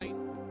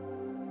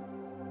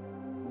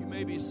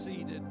may be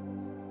seated.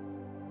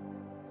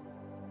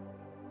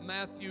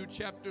 Matthew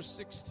chapter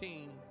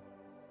 16,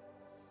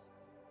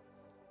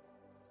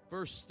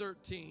 verse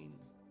 13,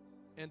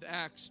 and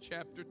Acts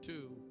chapter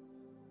 2.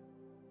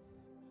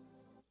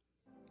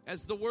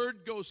 As the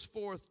word goes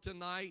forth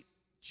tonight,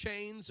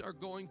 chains are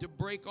going to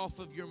break off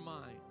of your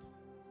mind.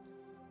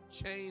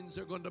 Chains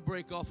are going to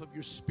break off of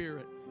your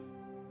spirit.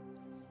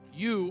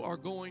 You are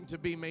going to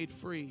be made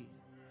free.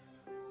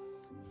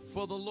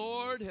 For the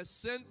Lord has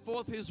sent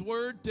forth His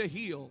word to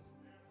heal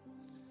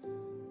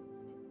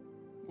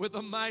with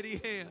a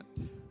mighty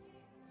hand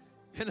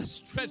and a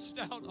stretched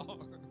out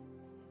arm.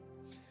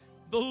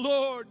 The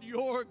Lord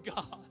your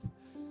God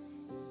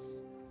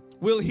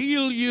will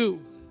heal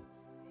you,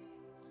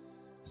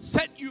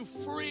 set you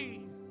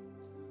free,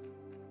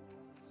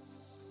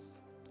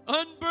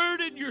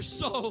 unburden your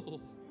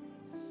soul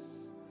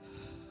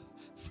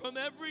from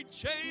every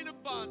chain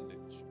of bondage.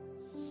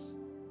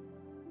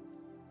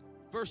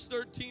 Verse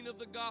 13 of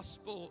the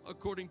gospel,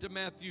 according to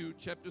Matthew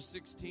chapter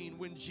 16,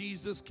 when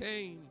Jesus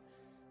came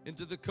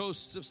into the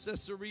coasts of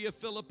Caesarea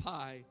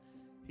Philippi,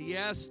 He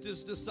asked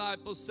His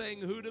disciples,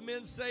 saying, Who do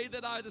men say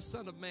that I, the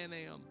Son of Man,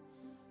 am?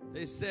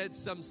 They said,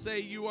 Some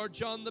say you are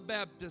John the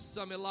Baptist,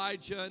 some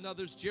Elijah, and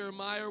others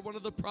Jeremiah or one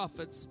of the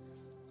prophets.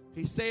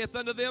 He saith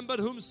unto them, But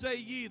whom say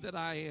ye that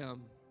I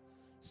am?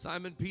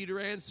 Simon Peter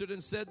answered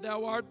and said,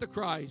 Thou art the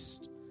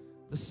Christ,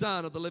 the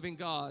Son of the living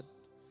God.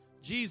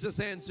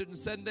 Jesus answered and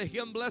said unto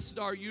him, Blessed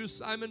are you,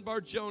 Simon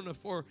Bar-Jonah,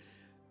 for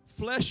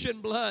flesh and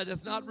blood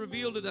hath not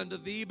revealed it unto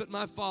thee, but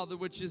my Father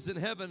which is in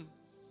heaven.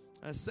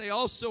 I say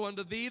also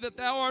unto thee that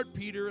thou art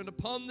Peter, and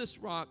upon this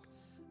rock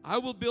I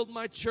will build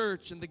my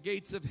church, and the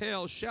gates of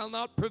hell shall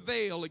not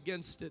prevail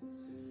against it.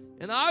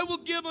 And I will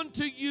give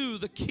unto you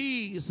the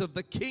keys of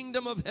the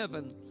kingdom of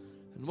heaven.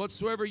 And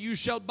whatsoever you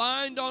shall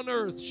bind on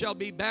earth shall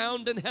be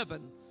bound in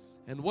heaven.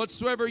 And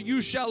whatsoever you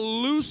shall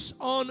loose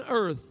on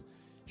earth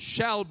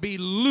shall be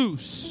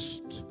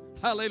loosed,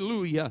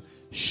 hallelujah,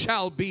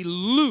 shall be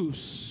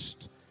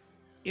loosed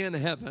in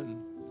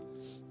heaven.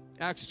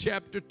 Acts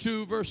chapter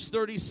 2, verse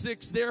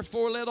 36,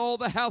 Therefore let all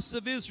the house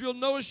of Israel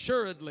know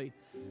assuredly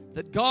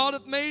that God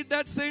hath made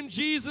that same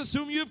Jesus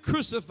whom you have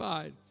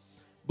crucified,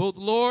 both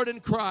Lord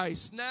and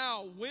Christ.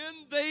 Now,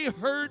 when they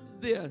heard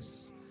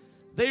this,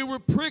 they were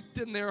pricked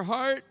in their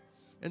heart,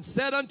 and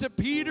said unto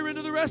Peter and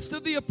to the rest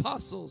of the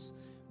apostles,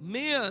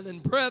 Men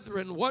and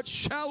brethren, what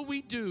shall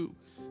we do?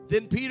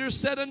 Then Peter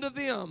said unto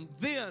them,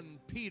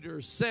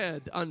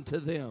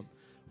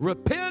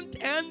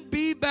 Repent and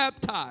be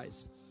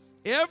baptized,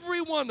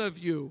 every one of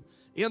you,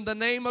 in the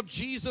name of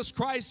Jesus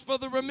Christ for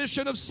the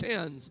remission of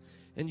sins,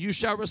 and you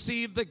shall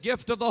receive the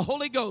gift of the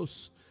Holy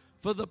Ghost.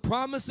 For the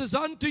promise is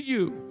unto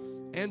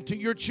you and to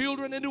your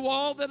children and to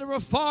all that are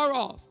afar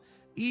off,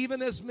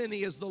 even as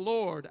many as the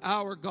Lord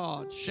our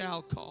God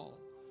shall call.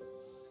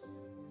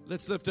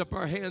 Let's lift up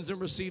our hands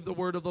and receive the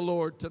word of the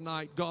Lord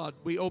tonight. God,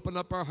 we open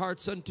up our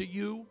hearts unto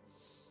you.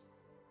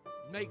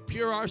 Make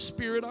pure our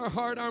spirit, our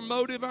heart, our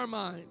motive, our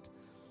mind.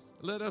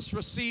 Let us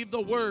receive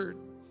the word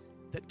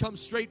that comes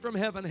straight from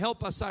heaven.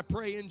 Help us, I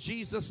pray, in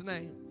Jesus'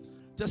 name,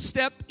 to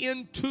step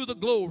into the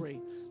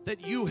glory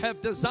that you have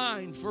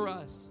designed for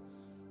us.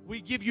 We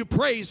give you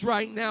praise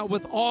right now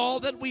with all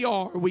that we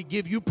are. We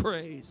give you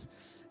praise.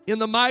 In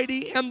the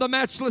mighty and the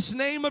matchless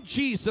name of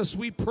Jesus,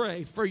 we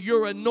pray for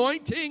your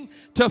anointing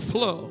to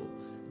flow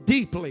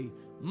deeply,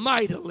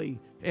 mightily,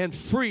 and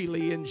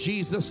freely in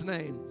Jesus'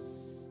 name.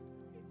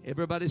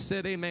 Everybody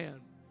said amen.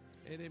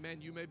 And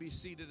amen. You may be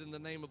seated in the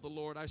name of the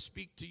Lord. I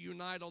speak to you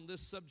tonight on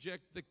this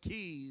subject, the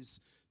keys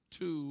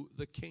to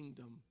the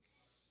kingdom.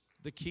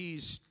 The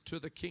keys to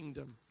the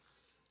kingdom.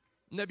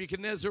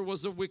 Nebuchadnezzar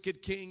was a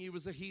wicked king. He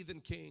was a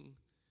heathen king.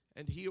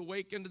 And he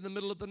awakened in the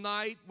middle of the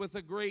night with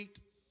a great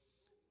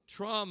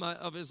trauma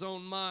of his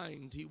own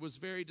mind. He was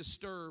very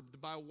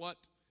disturbed by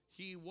what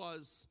he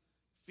was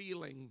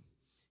feeling.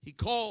 He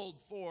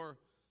called for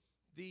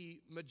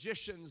the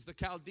magicians, the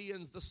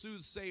Chaldeans, the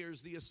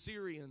soothsayers, the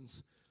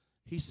Assyrians.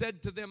 He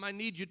said to them, I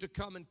need you to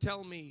come and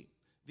tell me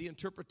the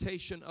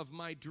interpretation of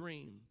my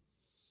dream.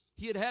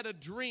 He had had a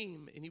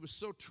dream and he was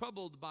so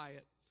troubled by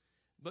it.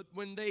 But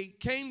when they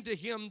came to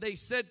him, they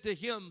said to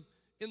him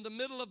in the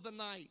middle of the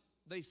night,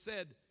 they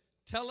said,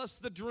 tell us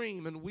the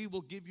dream and we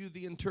will give you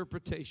the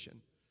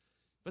interpretation.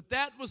 But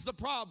that was the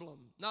problem.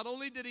 Not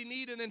only did he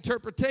need an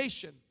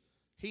interpretation,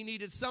 he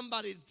needed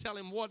somebody to tell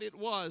him what it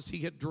was he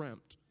had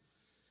dreamt.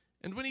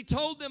 And when he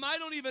told them, I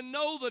don't even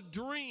know the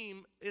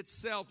dream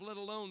itself, let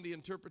alone the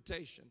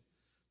interpretation,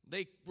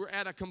 they were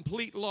at a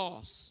complete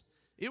loss.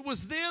 It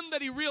was then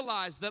that he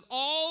realized that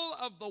all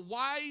of the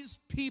wise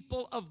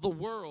people of the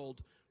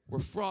world were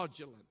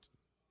fraudulent.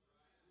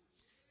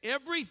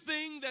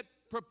 Everything that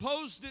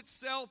proposed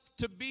itself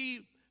to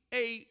be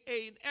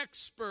an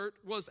expert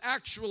was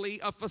actually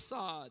a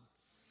facade.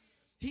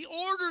 He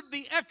ordered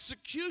the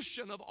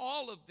execution of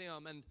all of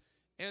them,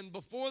 and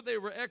before they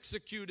were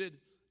executed,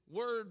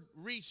 word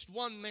reached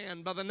one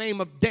man by the name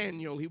of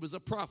Daniel. He was a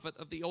prophet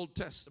of the Old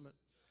Testament.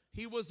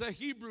 He was a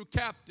Hebrew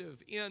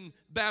captive in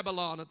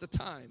Babylon at the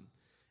time.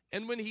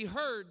 And when he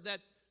heard that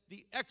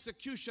the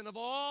execution of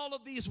all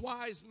of these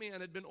wise men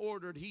had been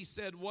ordered, he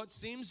said, what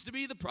seems to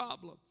be the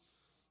problem?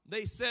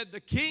 They said, the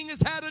king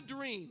has had a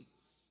dream,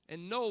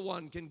 and no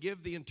one can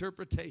give the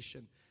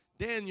interpretation.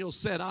 Daniel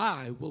said,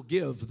 I will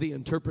give the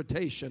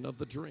interpretation of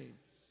the dream.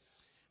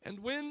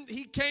 And when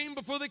he came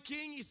before the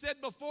king, he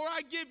said, before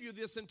I give you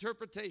this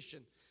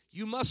interpretation,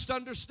 you must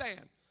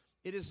understand,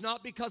 it is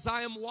not because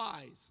I am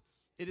wise.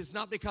 It is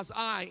not because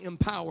I am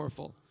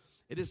powerful.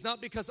 It is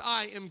not because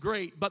I am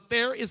great. But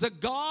there is a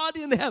God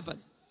in heaven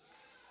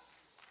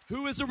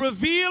who is a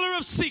revealer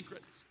of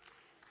secrets.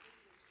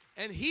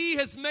 And he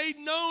has made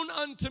known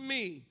unto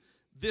me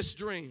this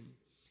dream.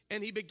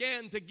 And he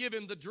began to give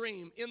him the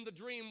dream. In the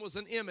dream was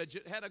an image.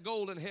 It had a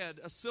golden head,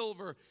 a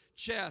silver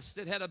chest.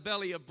 It had a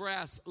belly of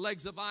brass,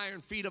 legs of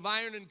iron, feet of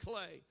iron and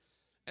clay.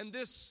 And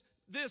this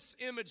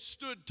image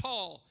stood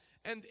tall.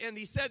 And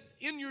he said,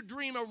 in your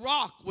dream, a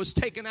rock was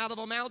taken out of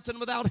a mountain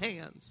without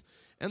hands.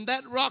 And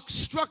that rock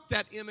struck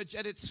that image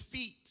at its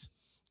feet.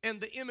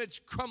 And the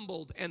image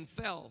crumbled and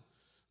fell.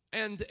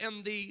 And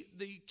the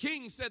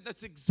king said,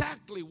 that's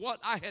exactly what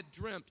I had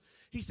dreamt.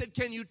 He said,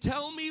 can you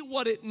tell me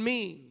what it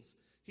means?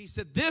 He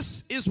said,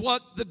 this is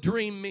what the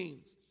dream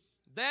means.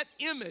 That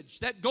image,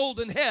 that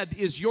golden head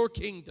is your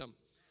kingdom.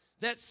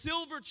 That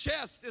silver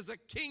chest is a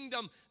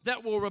kingdom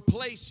that will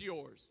replace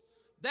yours.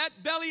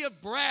 That belly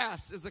of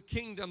brass is a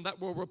kingdom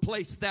that will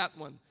replace that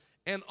one.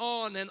 And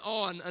on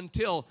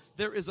until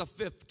there is a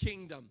fifth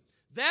kingdom.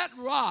 That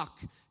rock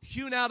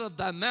hewn out of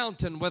the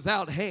mountain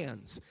without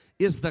hands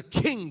is the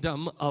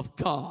kingdom of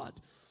God.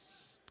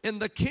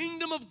 And the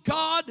kingdom of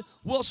God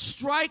will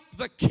strike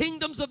the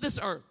kingdoms of this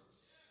earth.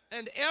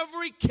 And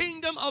every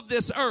kingdom of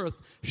this earth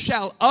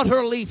shall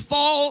utterly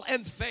fall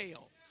and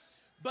fail.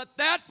 But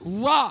that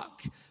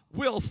rock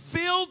will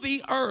fill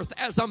the earth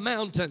as a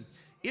mountain.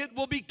 It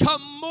will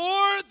become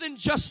more than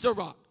just a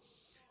rock.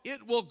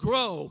 It will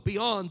grow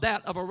beyond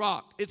that of a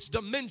rock. Its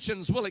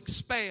dimensions will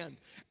expand,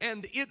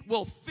 and it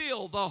will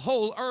fill the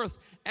whole earth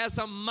as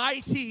a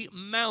mighty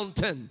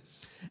mountain.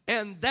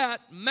 And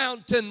that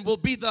mountain will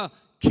be the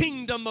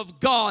kingdom of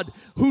God,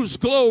 whose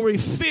glory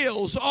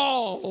fills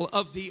all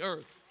of the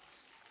earth.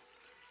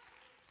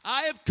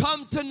 I have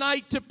come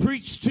tonight to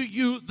preach to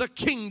you the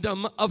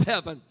kingdom of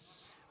heaven.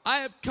 I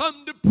have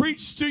come to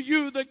preach to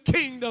you the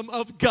kingdom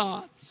of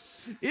God.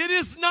 It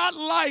is not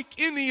like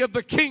any of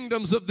the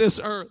kingdoms of this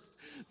earth.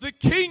 The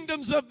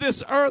kingdoms of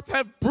this earth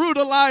have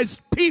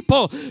brutalized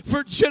people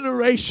for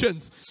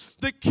generations.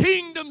 The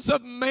kingdoms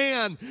of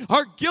man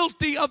are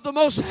guilty of the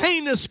most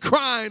heinous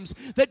crimes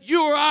that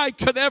you or I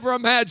could ever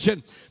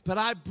imagine. But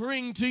I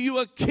bring to you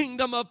a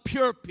kingdom of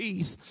pure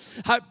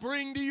peace. I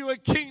bring to you a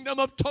kingdom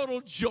of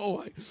total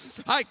joy.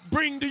 I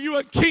bring to you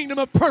a kingdom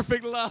of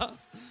perfect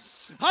love.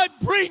 I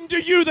bring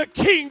to you the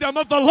kingdom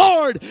of the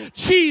Lord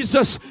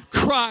Jesus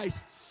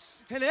Christ.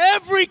 And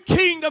every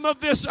kingdom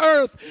of this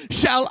earth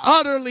shall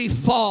utterly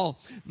fall.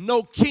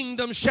 No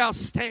kingdom shall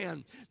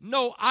stand.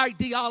 No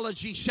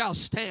ideology shall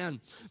stand.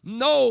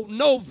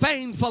 No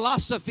vain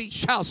philosophy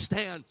shall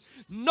stand.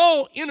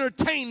 No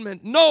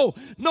entertainment, no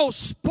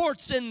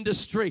sports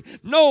industry,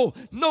 no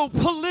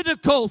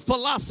political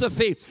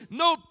philosophy,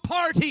 no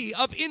party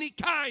of any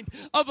kind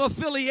of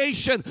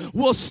affiliation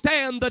will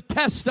stand the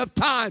test of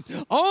time.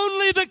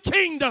 Only the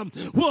kingdom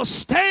will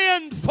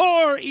stand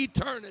for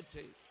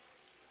eternity.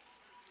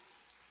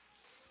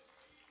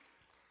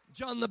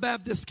 John the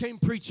Baptist came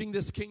preaching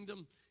this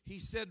kingdom. He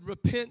said,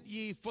 repent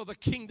ye, for the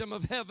kingdom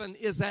of heaven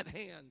is at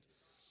hand.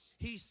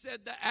 He said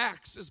the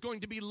axe is going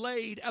to be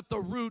laid at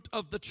the root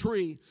of the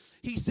tree.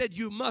 He said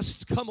you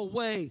must come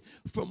away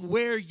from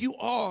where you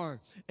are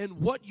and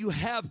what you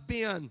have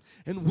been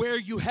and where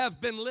you have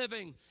been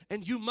living.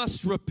 And you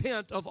must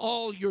repent of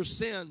all your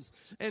sins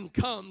and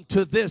come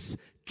to this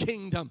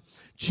kingdom.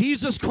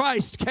 Jesus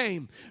Christ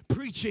came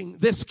preaching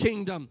this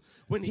kingdom.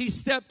 When he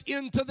stepped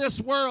into this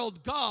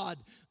world, God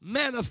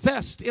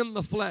manifest in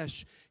the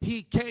flesh.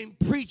 He came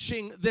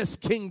preaching this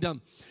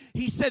kingdom.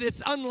 He said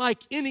it's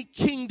unlike any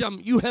kingdom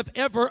you have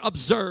ever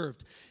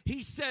observed.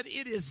 He said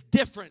it is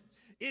different.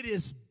 It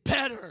is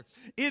better.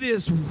 It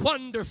is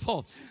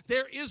wonderful.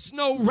 There is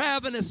no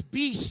ravenous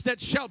beast that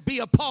shall be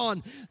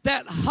upon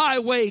that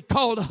highway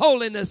called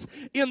holiness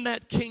in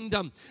that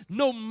kingdom.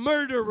 No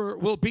murderer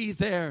will be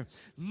there.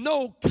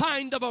 No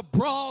kind of a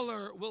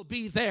brawler will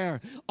be there.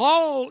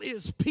 All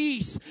is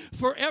peace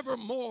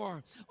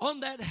forevermore on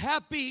that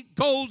happy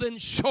golden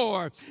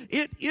shore.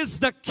 It is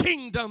the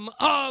kingdom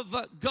of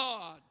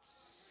God.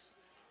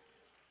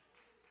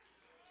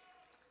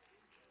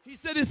 He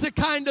said it's a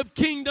kind of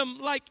kingdom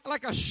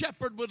like a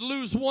shepherd would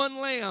lose one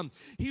lamb.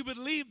 He would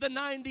leave the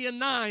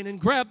 99 and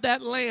grab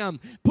that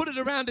lamb, put it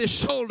around his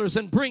shoulders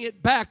and bring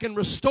it back and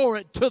restore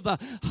it to the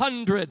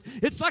 100.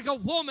 It's like a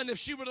woman if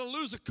she were to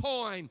lose a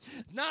coin.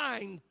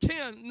 9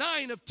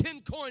 of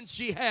 10 coins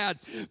she had.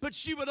 But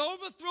she would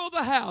overthrow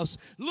the house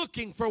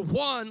looking for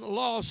one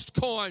lost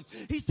coin.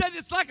 He said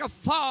it's like a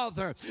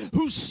father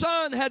whose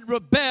son had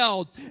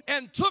rebelled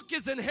and took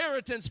his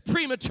inheritance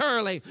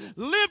prematurely,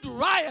 lived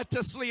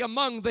riotously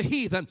among the the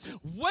heathen,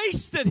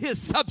 wasted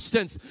his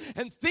substance,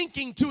 and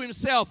thinking to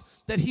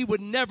himself that he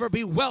would never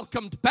be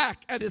welcomed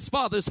back at his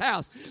father's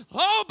house.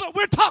 Oh, but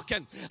we're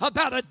talking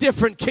about a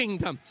different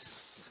kingdom.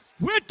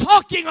 We're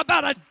talking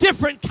about a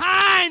different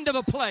kind of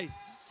a place.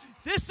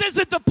 This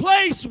isn't the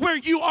place where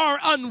you are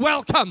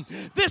unwelcome.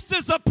 This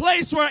is a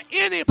place where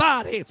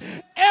anybody,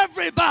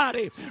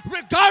 everybody,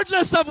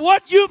 regardless of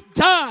what you've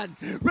done,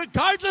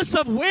 regardless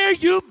of where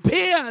you've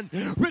been,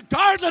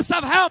 regardless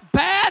of how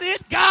bad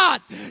it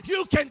got,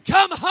 you can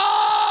come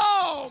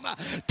home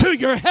to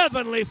your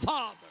heavenly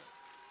Father.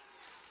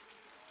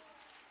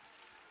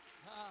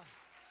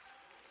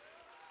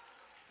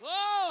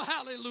 Oh,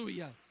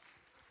 hallelujah.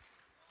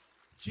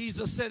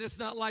 Jesus said it's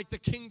not like the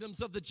kingdoms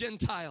of the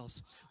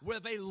Gentiles where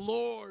they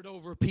lord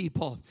over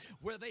people,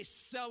 where they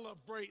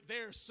celebrate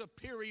their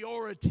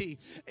superiority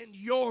and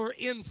your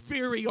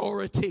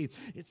inferiority.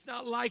 It's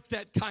not like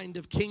that kind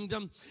of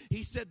kingdom.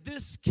 He said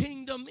this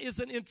kingdom is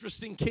an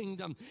interesting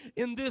kingdom.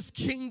 In this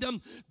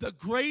kingdom, the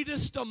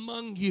greatest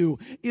among you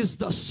is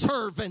the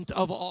servant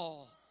of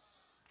all.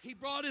 He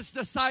brought his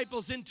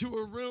disciples into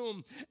a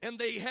room, and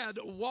they had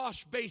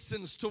wash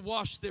basins to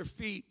wash their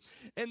feet.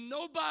 And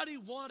nobody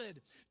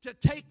wanted to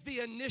take the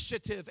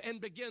initiative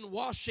and begin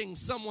washing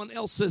someone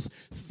else's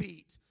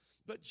feet.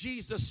 But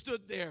Jesus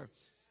stood there,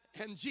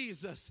 and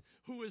Jesus,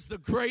 who is the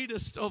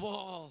greatest of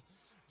all,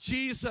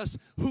 Jesus,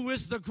 who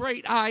is the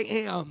great I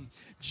am.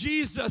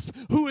 Jesus,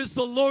 who is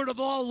the Lord of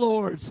all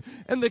lords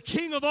and the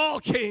King of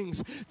all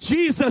kings.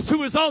 Jesus,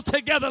 who is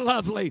altogether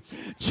lovely.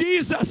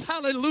 Jesus,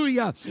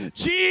 hallelujah.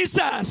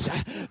 Jesus,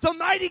 the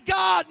mighty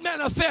God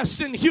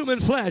manifest in human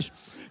flesh.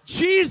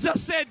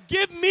 Jesus said,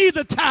 give me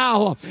the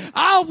towel.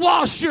 I'll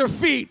wash your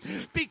feet,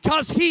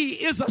 because he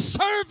is a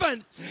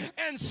servant,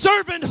 and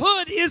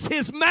servanthood is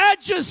his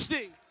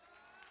majesty.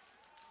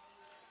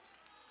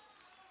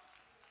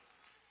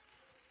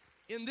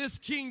 In this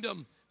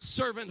kingdom,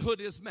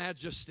 servanthood is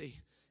majesty.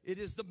 It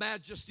is the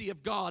majesty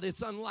of God.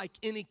 It's unlike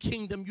any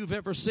kingdom you've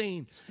ever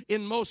seen.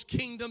 In most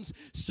kingdoms,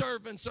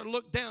 servants are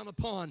looked down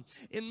upon.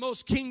 In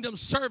most kingdoms,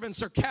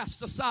 servants are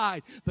cast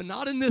aside, but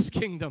not in this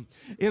kingdom.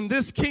 In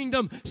this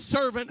kingdom,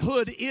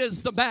 servanthood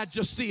is the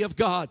majesty of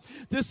God.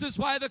 This is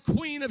why the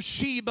Queen of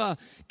Sheba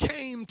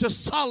came to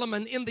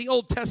Solomon in the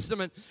Old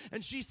Testament,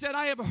 and she said,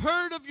 I have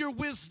heard of your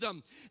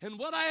wisdom, and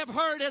what I have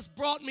heard has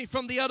brought me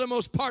from the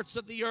uttermost parts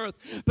of the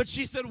earth. But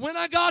she said, when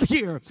I got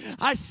here,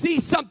 I see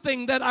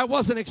something that I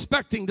wasn't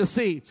expecting to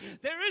see.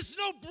 There is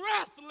no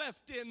breath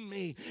left in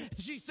me.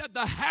 She said,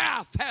 the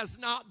half has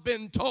not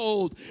been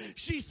told.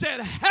 She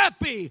said,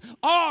 happy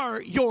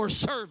are your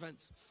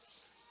servants.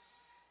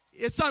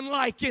 It's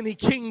unlike any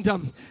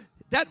kingdom.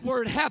 That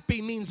word happy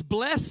means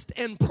blessed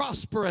and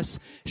prosperous.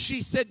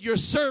 She said, your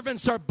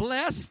servants are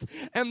blessed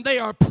and they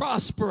are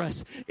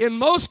prosperous. In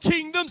most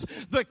kingdoms,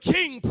 the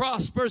king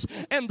prospers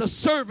and the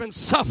servants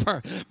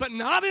suffer, but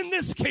not in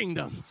this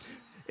kingdom.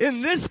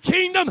 In this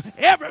kingdom,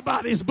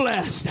 everybody's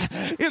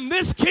blessed. In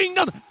this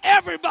kingdom,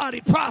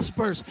 everybody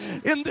prospers.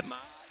 My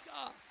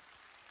God.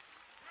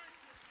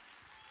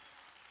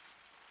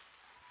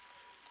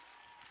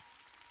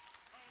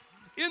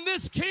 In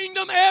this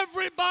kingdom,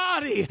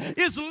 everybody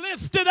is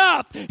lifted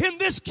up. In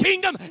this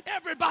kingdom,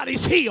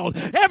 everybody's healed.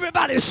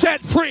 Everybody's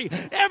set free.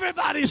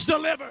 Everybody's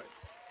delivered.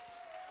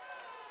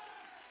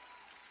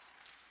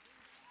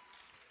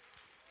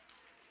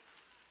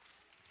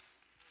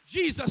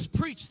 Jesus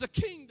preached the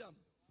kingdom.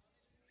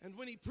 And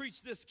when he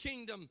preached this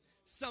kingdom,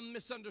 some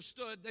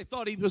misunderstood. They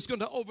thought he was going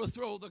to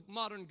overthrow the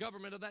modern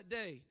government of that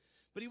day.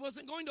 But he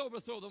wasn't going to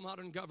overthrow the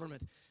modern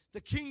government.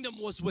 The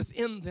kingdom was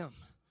within them.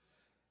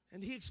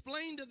 And he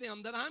explained to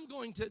them that I'm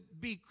going to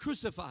be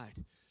crucified.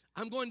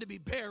 I'm going to be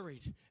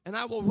buried. And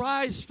I will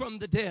rise from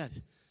the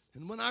dead.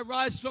 And when I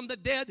rise from the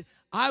dead,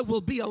 I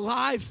will be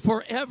alive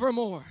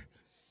forevermore.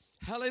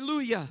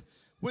 Hallelujah.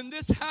 When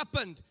this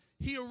happened,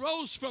 he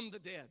arose from the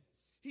dead.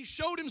 He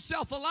showed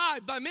himself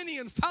alive by many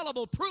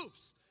infallible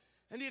proofs.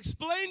 And he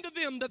explained to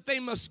them that they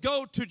must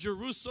go to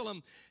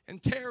Jerusalem and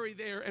tarry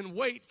there and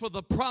wait for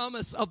the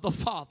promise of the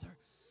Father.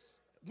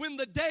 When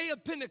the day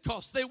of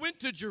Pentecost, they went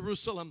to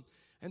Jerusalem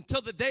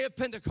until the day of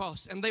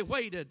Pentecost, and they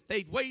waited.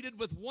 They waited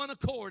with one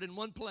accord in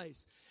one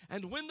place.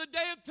 And when the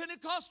day of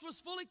Pentecost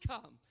was fully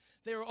come,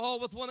 they were all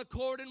with one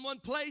accord in one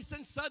place,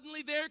 and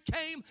suddenly there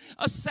came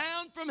a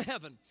sound from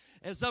heaven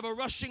as of a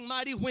rushing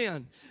mighty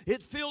wind.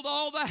 It filled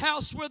all the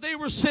house where they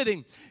were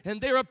sitting,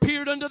 and there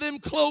appeared unto them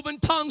cloven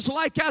tongues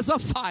like as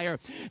of fire,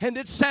 and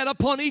it sat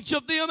upon each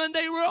of them, and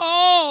they were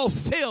all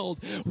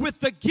filled with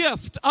the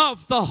gift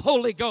of the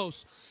Holy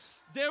Ghost.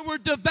 There were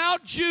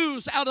devout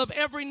Jews out of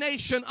every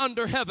nation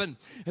under heaven.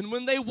 And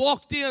when they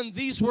walked in,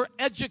 these were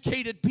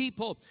educated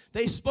people.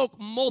 They spoke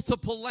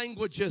multiple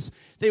languages.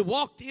 They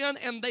walked in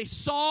and they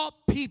saw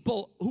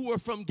people who were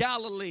from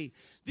Galilee.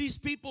 These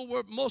people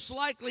were most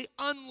likely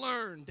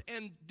unlearned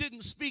and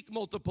didn't speak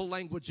multiple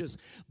languages.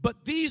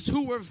 But these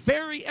who were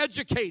very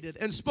educated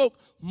and spoke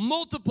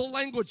multiple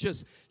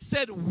languages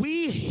said,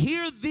 we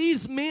hear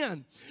these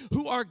men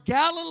who are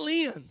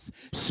Galileans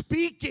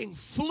speaking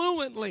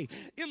fluently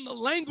in the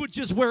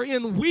languages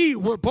wherein we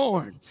were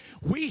born.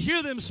 We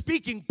hear them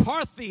speaking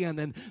Parthian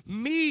and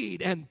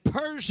Mede and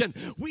Persian.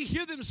 We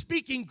hear them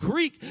speaking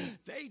Greek.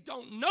 They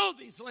don't know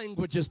these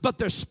languages, but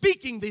they're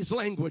speaking these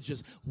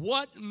languages.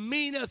 What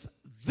meaneth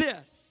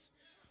this?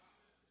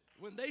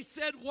 When they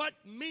said, what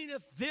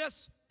meaneth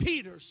this?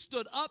 Peter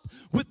stood up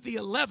with the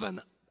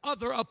 11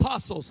 other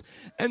apostles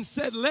and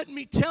said, let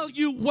me tell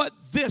you what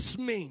this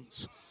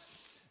means.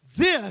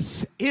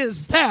 This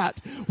is that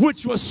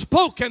which was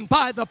spoken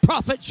by the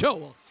prophet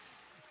Joel.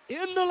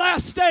 In the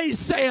last days,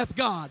 saith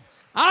God,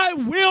 I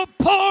will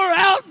pour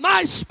out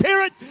my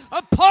spirit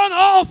upon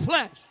all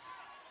flesh.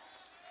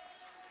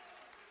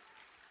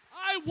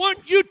 I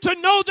want you to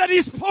know that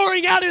he's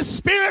pouring out his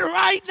spirit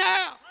right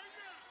now.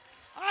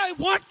 I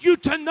want you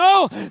to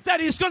know that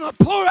he's going to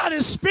pour out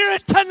his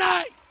spirit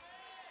tonight.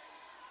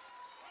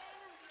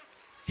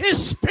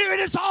 His spirit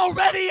is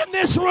already in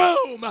this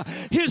room.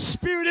 His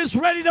spirit is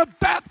ready to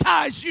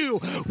baptize you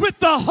with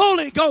the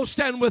Holy Ghost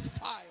and with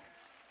fire.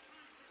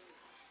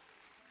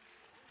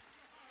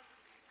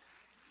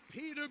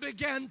 Peter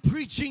began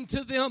preaching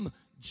to them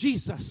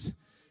Jesus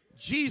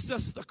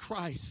the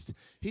Christ.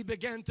 He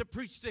began to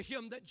preach to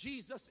him that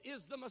Jesus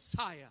is the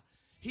Messiah.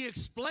 He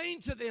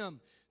explained to them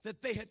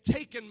that they had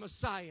taken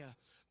Messiah.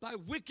 By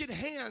wicked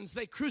hands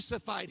they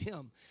crucified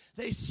him.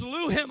 They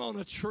slew him on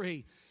a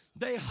tree.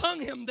 They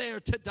hung him there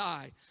to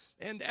die.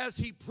 And as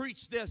he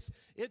preached this,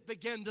 it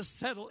began to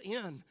settle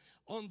in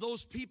on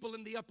those people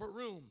in the upper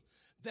room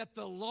that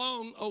the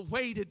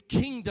long-awaited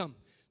kingdom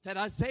that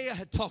Isaiah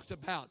had talked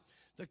about,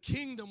 the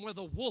kingdom where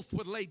the wolf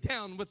would lay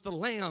down with the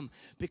lamb,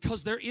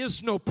 because there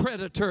is no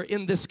predator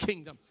in this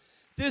kingdom.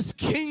 This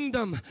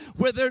kingdom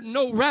where there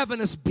no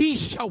ravenous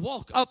beast shall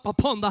walk up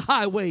upon the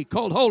highway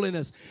called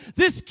holiness.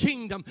 This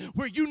kingdom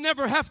where you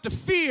never have to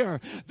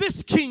fear.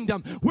 This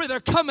kingdom where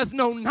there cometh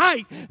no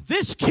night.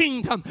 This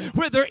kingdom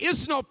where there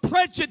is no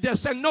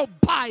prejudice and no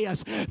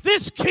bias.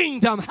 This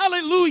kingdom,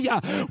 hallelujah,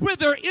 where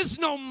there is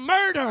no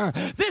murder.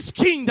 This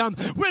kingdom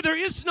where there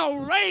is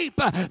no rape.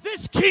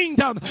 This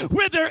kingdom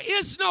where there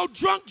is no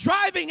drunk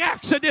driving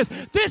accidents.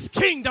 This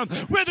kingdom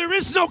where there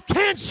is no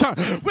cancer,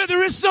 where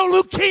there is no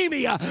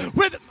leukemia,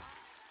 where the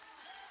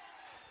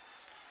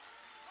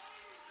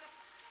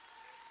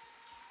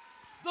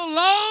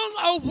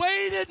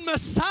long-awaited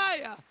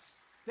Messiah,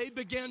 they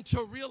began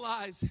to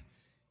realize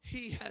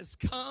he has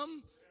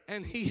come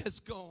and he has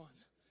gone.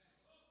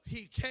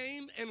 He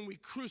came and we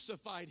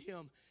crucified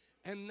him,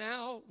 and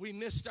now we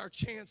missed our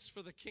chance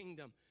for the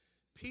kingdom.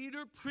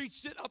 Peter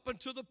preached it up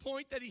until the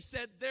point that he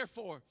said,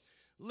 therefore,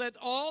 let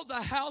all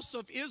the house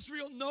of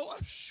Israel know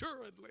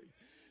assuredly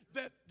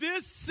that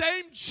this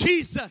same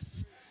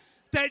Jesus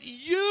that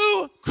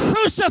you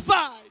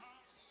crucified,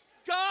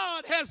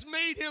 God has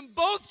made him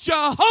both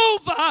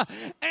Jehovah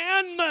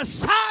and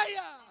Messiah.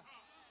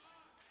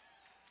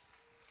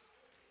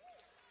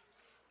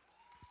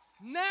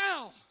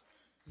 Now,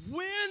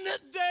 when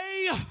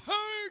they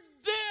heard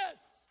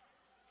this,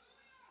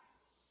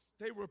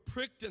 they were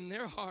pricked in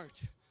their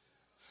heart.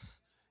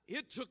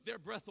 It took their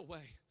breath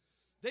away.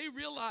 They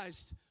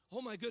realized,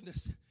 oh my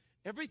goodness,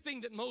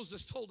 everything that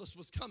Moses told us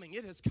was coming,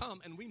 it has come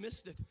and we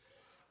missed it.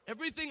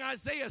 Everything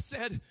Isaiah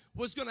said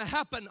was going to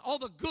happen, all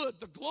the good,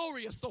 the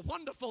glorious, the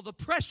wonderful, the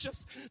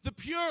precious, the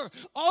pure,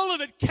 all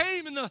of it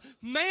came in the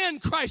man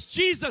Christ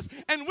Jesus,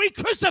 and we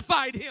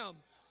crucified him.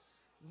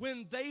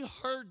 When they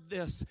heard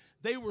this,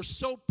 they were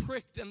so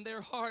pricked in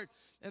their heart,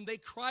 and they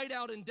cried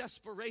out in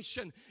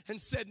desperation and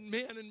said,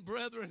 men and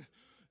brethren,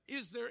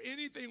 is there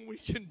anything we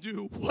can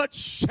do? What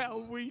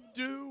shall we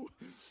do?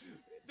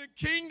 The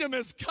kingdom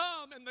has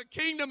come and the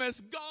kingdom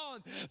has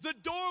gone. The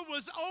door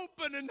was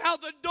open and now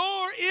the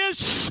door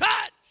is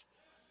shut.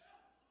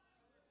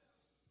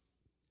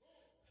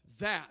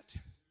 That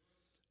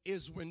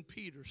is when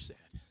Peter said,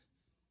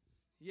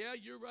 yeah,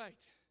 you're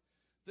right.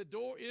 The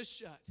door is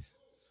shut.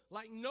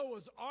 Like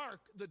Noah's ark,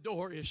 the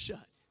door is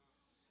shut.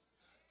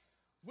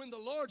 When the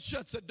Lord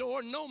shuts a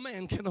door, no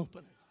man can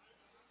open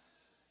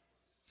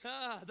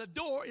it. The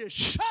door is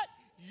shut.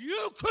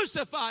 You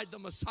crucified the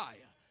Messiah.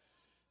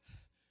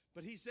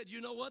 But he said,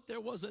 you know what?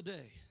 There was a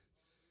day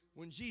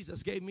when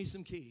Jesus gave me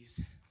some keys.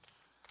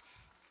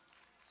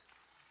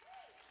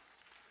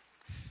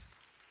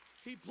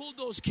 He pulled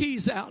those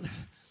keys out.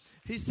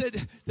 He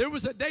said, there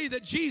was a day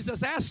that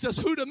Jesus asked us,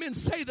 who do men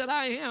say that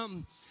I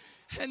am?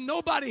 And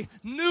nobody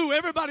knew.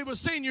 Everybody was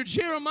saying you're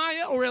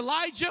Jeremiah or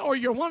Elijah or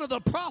you're one of the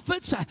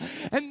prophets.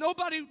 And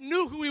nobody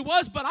knew who he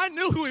was, but I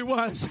knew who he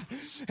was.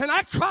 And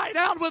I cried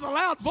out with a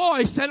loud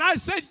voice and I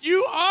said,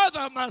 you are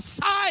the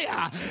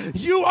Messiah.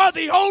 You are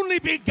the only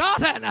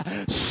begotten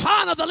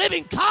Son of the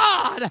living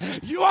God.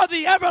 You are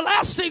the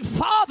everlasting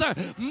Father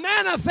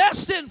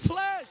manifest in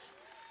flesh.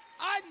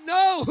 I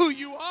know who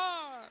you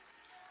are.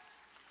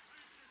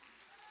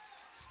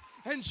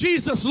 And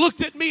Jesus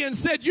looked at me and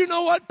said, you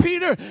know what,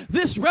 Peter?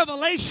 This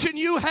revelation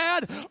you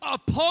had,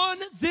 upon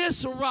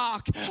this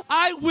rock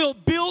I will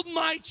build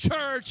my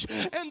church,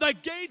 and the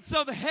gates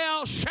of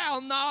hell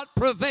shall not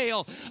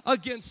prevail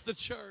against the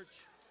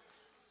church.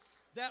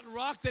 That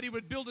rock that he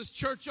would build his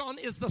church on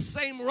is the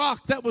same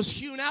rock that was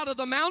hewn out of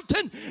the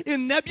mountain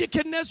in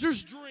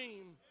Nebuchadnezzar's dream.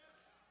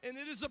 And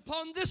it is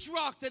upon this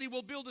rock that he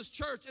will build his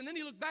church. And then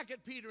he looked back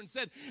at Peter and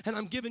said, and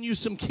I'm giving you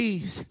some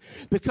keys,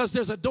 because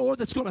there's a door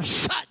that's going to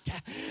shut,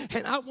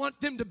 and I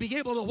want them to be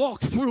able to walk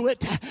through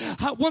it.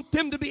 I want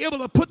them to be able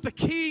to put the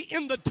key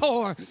in the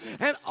door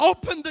and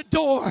open the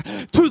door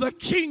to the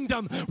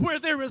kingdom where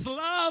there is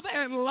love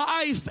and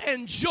life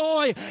and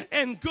joy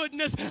and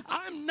goodness.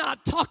 I'm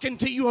not talking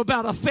to you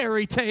about a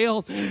fairy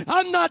tale.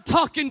 I'm not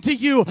talking to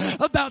you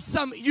about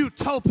some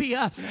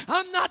utopia.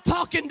 I'm not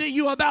talking to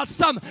you about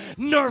some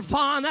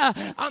nirvana.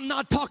 I'm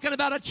not talking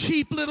about a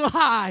cheap little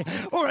high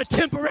or a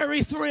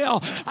temporary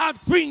thrill. I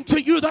bring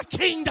to you the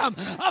kingdom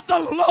of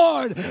the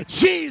Lord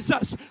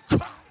Jesus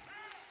Christ.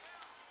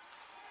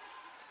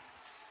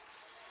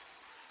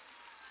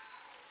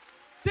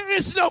 There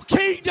is no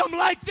kingdom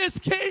like this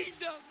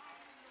kingdom.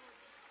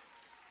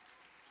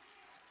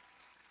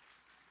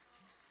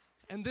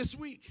 And this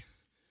week,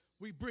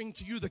 we bring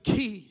to you the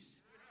keys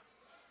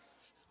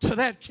to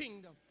that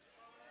kingdom.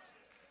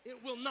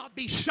 It will not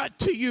be shut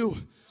to you.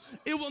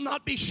 It will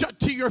not be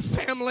shut to your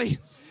family.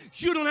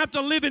 You don't have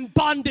to live in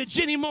bondage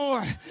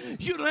anymore.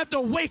 You don't have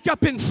to wake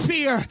up in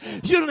fear.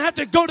 You don't have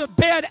to go to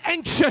bed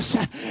anxious.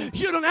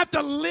 You don't have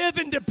to live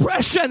in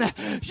depression.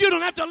 You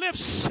don't have to live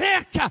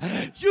sick.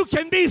 You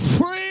can be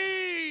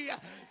free.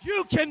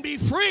 You can be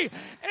free,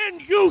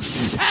 and you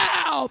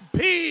shall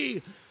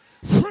be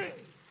free.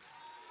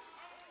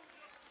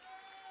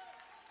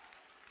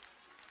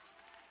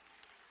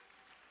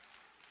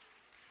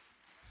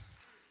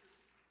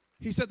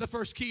 He said the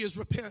first key is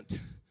repent.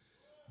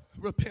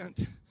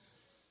 Repent.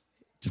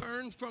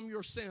 Turn from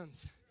your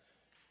sins.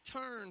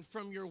 Turn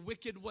from your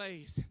wicked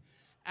ways.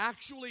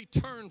 Actually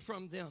turn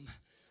from them.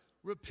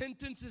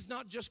 Repentance is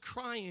not just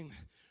crying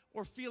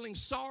or feeling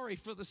sorry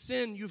for the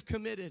sin you've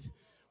committed.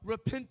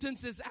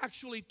 Repentance is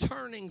actually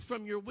turning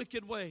from your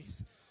wicked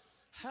ways.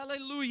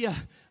 Hallelujah.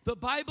 The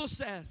Bible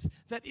says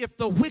that if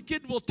the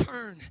wicked will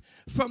turn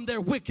from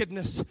their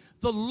wickedness,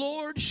 the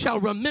Lord shall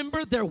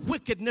remember their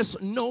wickedness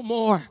no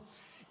more.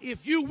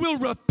 If you will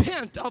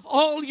repent of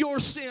all your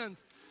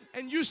sins,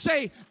 and you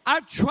say,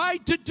 I've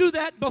tried to do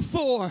that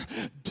before,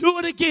 do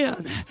it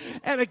again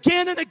and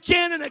again and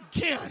again and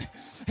again.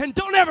 And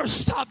don't ever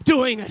stop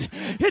doing it.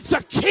 It's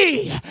a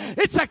key.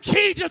 It's a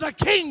key to the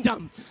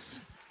kingdom.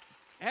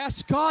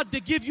 Ask God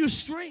to give you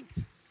strength.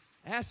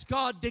 Ask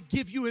God to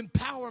give you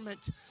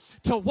empowerment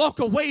to walk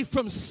away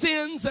from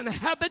sins and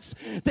habits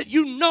that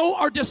you know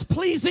are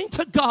displeasing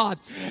to God.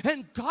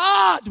 And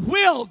God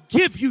will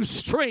give you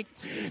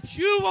strength.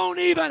 You won't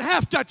even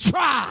have to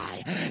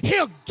try.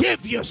 He'll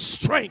give you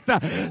strength.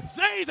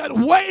 They that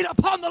wait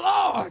upon the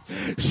Lord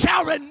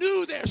shall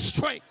renew their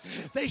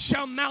strength. They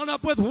shall mount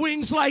up with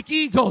wings like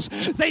eagles.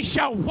 They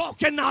shall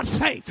walk and not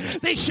faint.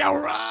 They shall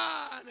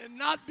run and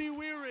not be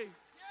weary.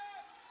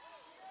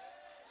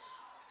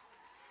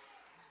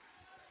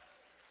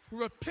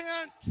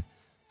 Repent,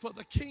 for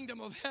the kingdom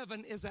of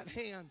heaven is at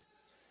hand.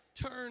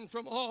 Turn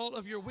from all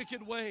of your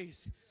wicked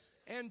ways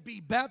and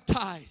be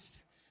baptized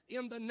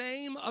in the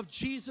name of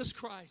Jesus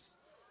Christ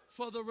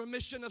for the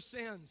remission of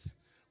sins.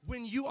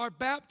 When you are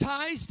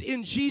baptized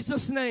in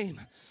Jesus'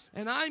 name,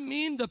 and I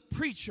mean the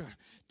preacher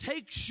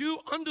takes you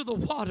under the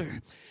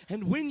water,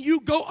 and when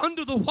you go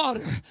under the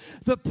water,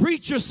 the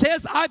preacher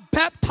says, I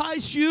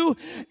baptize you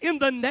in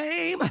the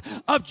name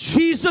of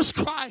Jesus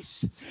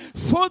Christ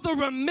for the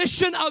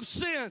remission of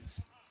sins.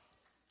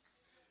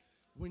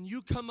 When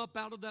you come up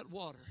out of that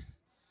water,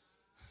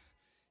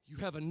 you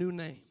have a new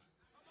name.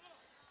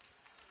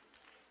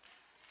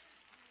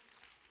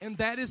 And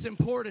that is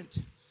important,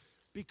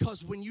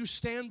 because when you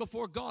stand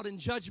before God in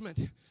judgment,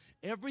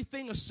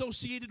 everything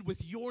associated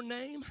with your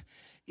name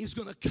is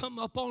going to come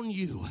up on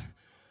you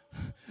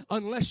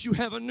unless you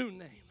have a new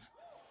name.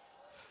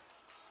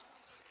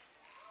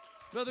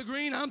 Brother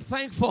Green, I'm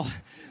thankful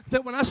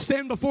that when I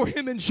stand before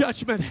him in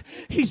judgment,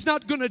 he's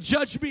not going to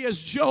judge me as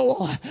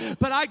Joel,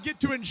 but I get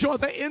to enjoy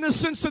the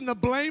innocence and the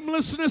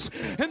blamelessness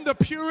and the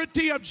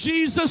purity of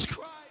Jesus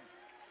Christ.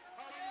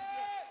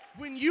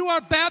 When you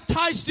are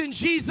baptized in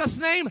Jesus'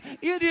 name,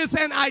 it is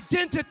an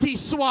identity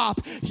swap.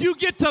 You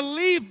get to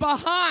leave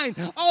behind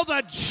all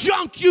the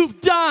junk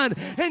you've done,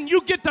 and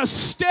you get to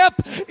step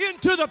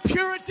into the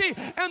purity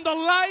and the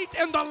light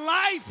and the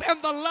life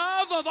and the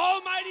love of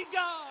Almighty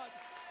God.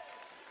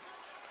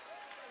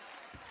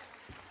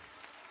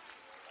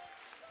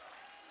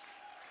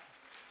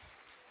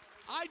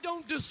 I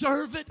don't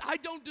deserve it. I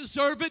don't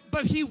deserve it,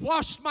 but he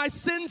washed my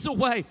sins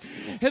away.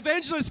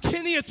 Evangelist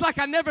Kenny, it's like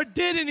I never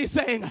did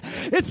anything.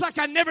 It's like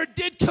I never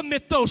did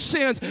commit those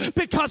sins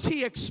because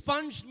he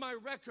expunged my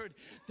record.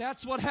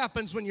 That's what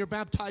happens when you're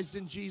baptized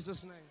in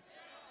Jesus' name.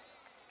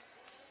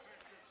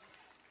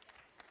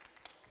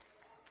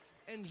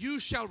 And you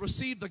shall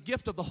receive the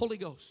gift of the Holy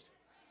Ghost.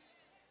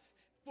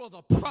 for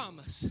the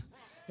promise.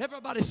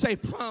 Everybody say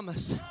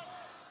promise.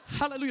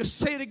 Hallelujah.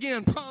 Say it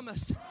again,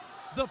 promise.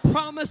 The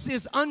promise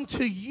is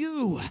unto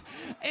you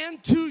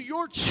and to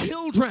your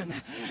children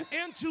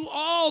and to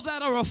all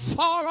that are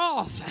afar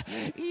off,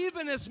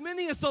 even as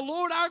many as the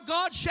Lord our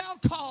God shall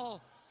call.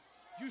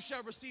 You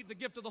shall receive the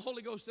gift of the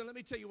Holy Ghost. And let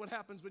me tell you what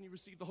happens when you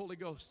receive the Holy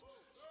Ghost.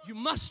 You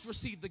must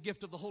receive the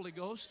gift of the Holy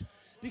Ghost,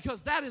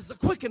 because that is the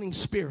quickening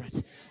spirit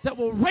that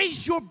will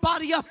raise your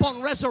body up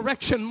on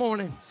resurrection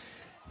morning.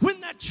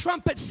 When that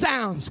trumpet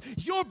sounds,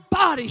 your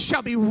body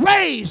shall be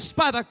raised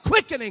by the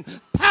quickening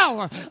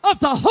power of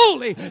the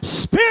Holy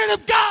Spirit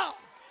of God.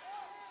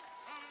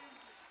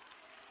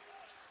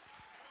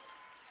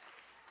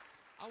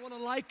 I want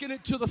to liken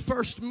it to the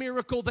first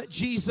miracle that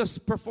Jesus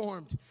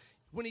performed.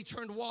 When he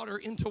turned water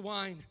into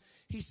wine,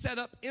 he set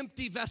up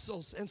empty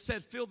vessels and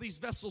said, fill these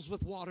vessels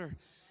with water.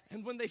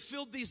 And when they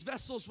filled these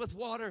vessels with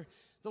water,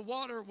 the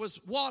water was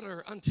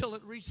water until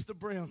it reached the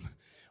brim.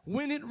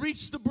 When it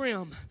reached the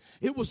brim,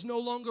 it was no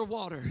longer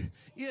water.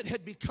 It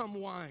had become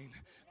wine.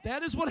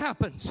 That is what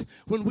happens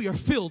when we are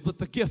filled with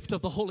the gift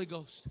of the Holy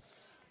Ghost.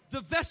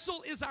 The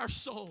vessel is our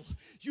soul.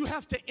 You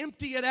have to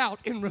empty it out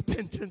in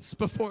repentance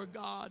before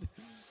God.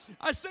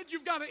 I said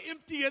you've got to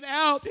empty it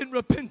out in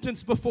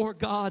repentance before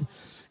God.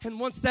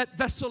 And once that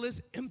vessel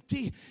is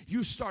empty,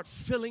 you start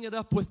filling it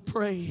up with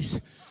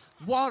praise.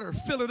 Water,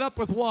 fill it up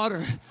with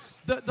water.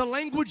 The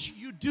language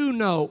you do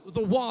know,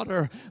 the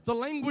water, the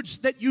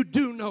language that you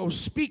do know,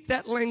 speak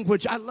that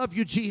language. I love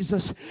you,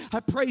 Jesus. I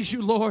praise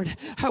you, Lord.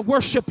 I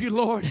worship you,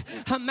 Lord.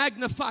 I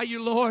magnify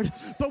you, Lord.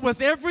 But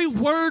with every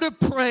word of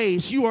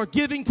praise you are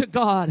giving to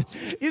God,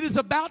 it is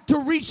about to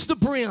reach the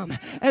brim.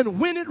 And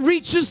when it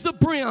reaches the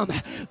brim,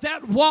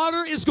 that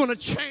water is going to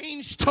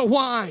change to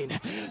wine.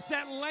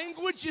 That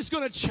language is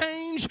going to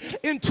change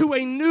into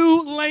a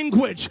new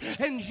language.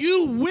 And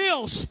you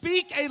will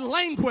speak a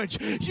language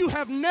you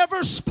have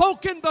never spoken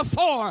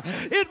before.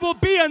 It will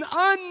be an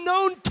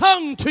unknown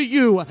tongue to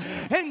you,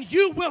 and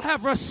you will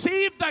have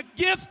received the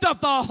gift of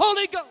the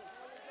Holy Ghost.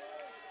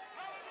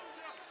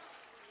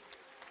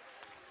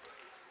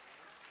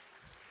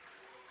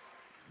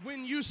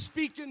 When you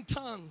speak in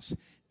tongues,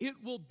 it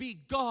will be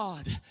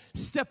God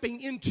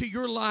stepping into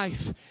your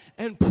life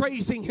and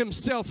praising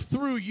himself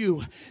through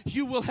you.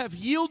 You will have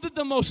yielded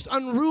the most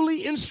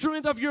unruly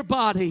instrument of your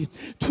body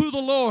to the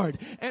Lord.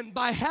 And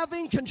by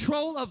having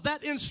control of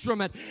that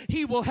instrument,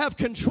 he will have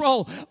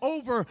control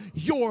over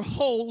your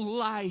whole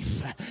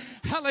life.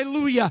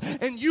 Hallelujah.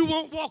 And you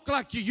won't walk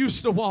like you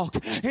used to walk.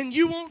 And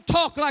you won't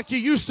talk like you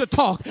used to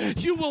talk.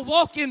 You will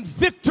walk in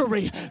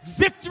victory.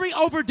 Victory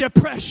over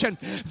depression.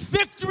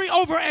 Victory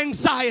over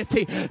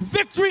anxiety.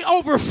 Victory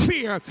over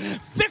fear,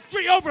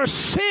 victory over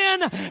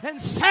sin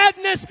and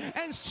sadness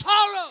and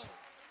sorrow.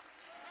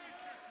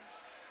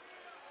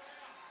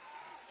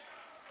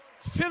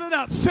 Fill it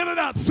up, fill it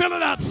up, fill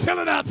it up, fill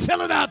it up,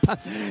 fill it up,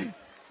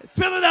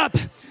 fill it up,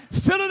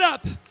 fill it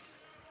up.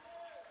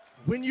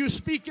 When you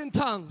speak in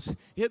tongues,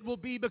 it will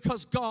be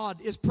because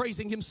God is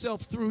praising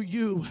himself through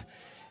you.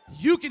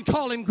 You can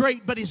call him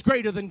great, but he's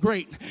greater than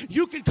great.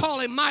 You can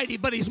call him mighty,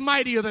 but he's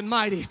mightier than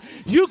mighty.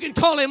 You can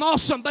call him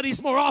awesome, but he's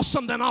more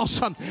awesome than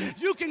awesome.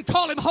 You can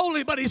call him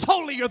holy, but he's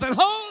holier than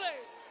holy.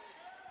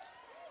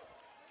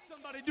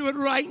 Somebody do it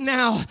right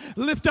now.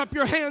 Lift up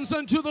your hands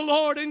unto the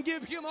Lord and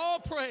give him all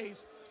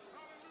praise.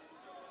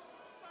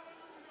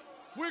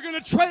 We're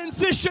going to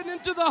transition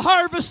into the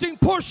harvesting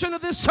portion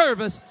of this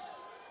service.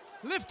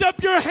 Lift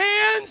up your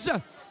hands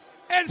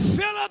and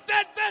fill up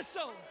that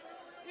vessel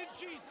in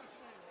Jesus' name.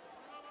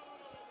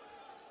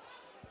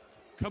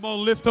 Come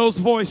on, lift those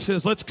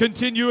voices. Let's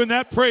continue in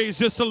that praise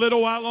just a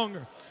little while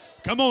longer.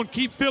 Come on,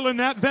 keep filling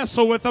that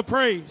vessel with a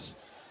praise.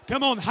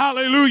 Come on,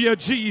 hallelujah,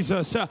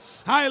 Jesus.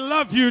 I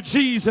love you,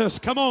 Jesus.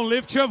 Come on,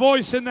 lift your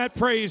voice in that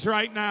praise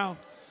right now.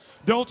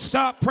 Don't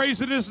stop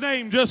praising his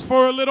name just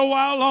for a little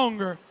while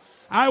longer.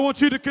 I want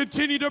you to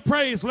continue to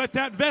praise. Let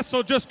that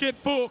vessel just get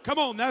full. Come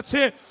on, that's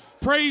it.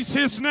 Praise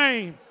his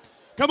name.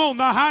 Come on,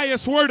 the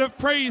highest word of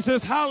praise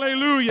is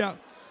hallelujah.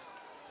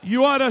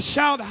 You ought to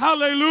shout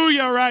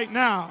hallelujah right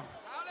now.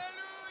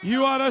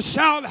 You ought to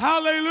shout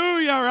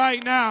hallelujah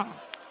right now.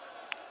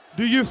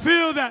 Do you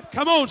feel that?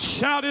 Come on,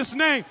 shout his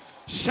name.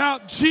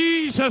 Shout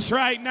Jesus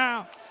right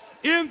now.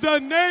 In the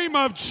name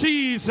of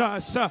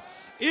Jesus.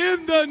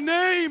 In the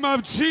name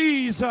of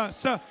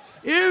Jesus.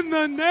 In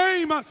the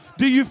name of...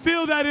 Do you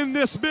feel that in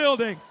this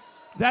building?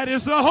 That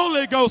is the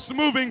Holy Ghost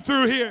moving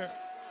through here.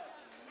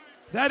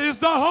 That is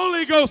the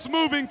Holy Ghost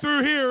moving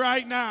through here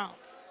right now.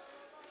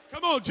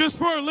 Come on, just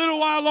for a little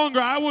while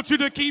longer, I want you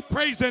to keep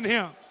praising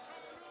him.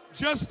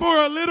 Just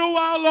for a little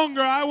while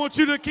longer, I want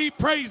you to keep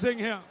praising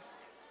him.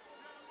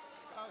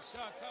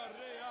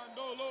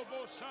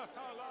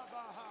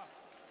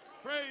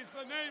 Praise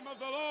the name of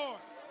the Lord.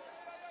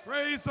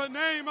 Praise the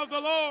name of the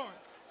Lord.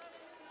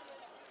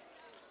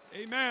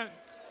 Amen.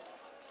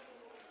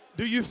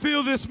 Do you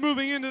feel this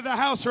moving into the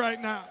house right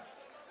now?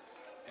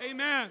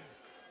 Amen.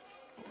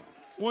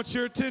 I want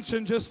your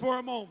attention just for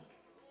a moment.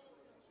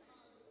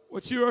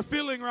 What you are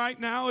feeling right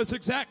now is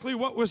exactly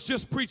what was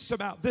just preached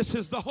about. This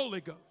is the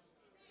Holy Ghost.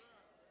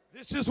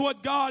 This is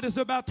what God is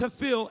about to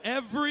fill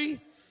every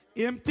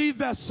empty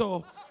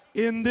vessel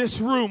in this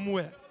room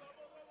with.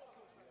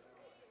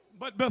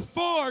 But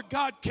before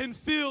God can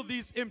fill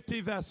these empty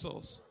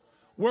vessels,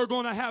 we're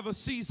going to have a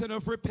season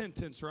of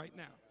repentance right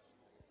now.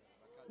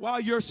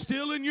 While you're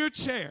still in your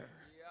chair,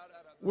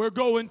 we're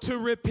going to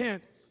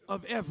repent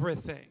of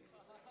everything.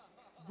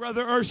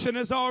 Brother Urshan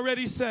has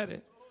already said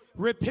it.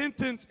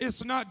 Repentance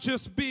is not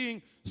just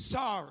being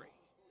sorry,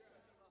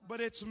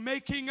 but it's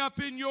making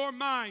up in your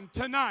mind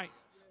tonight,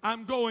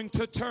 I'm going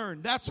to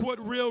turn. That's what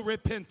real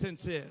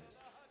repentance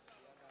is.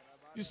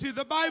 You see,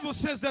 the Bible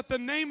says that the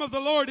name of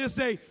the Lord is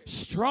a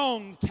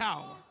strong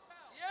tower,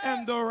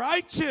 and the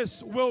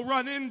righteous will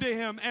run into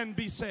him and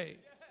be saved.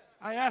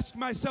 I asked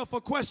myself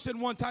a question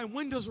one time,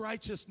 when does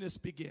righteousness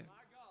begin?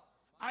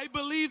 I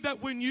believe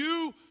that when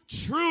you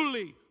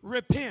truly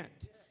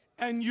repent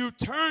and you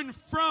turn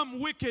from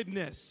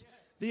wickedness,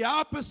 the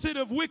opposite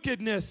of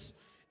wickedness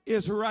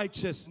is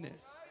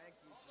righteousness.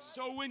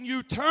 So when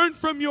you turn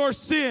from your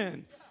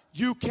sin,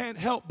 you can't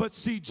help but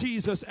see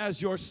Jesus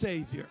as your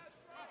Savior.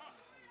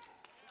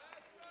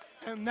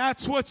 And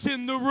that's what's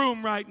in the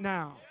room right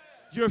now.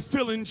 You're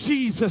feeling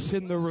Jesus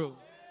in the room.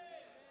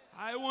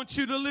 I want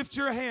you to lift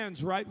your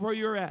hands right where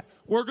you're at.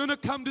 We're going to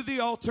come to the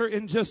altar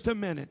in just a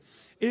minute.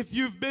 If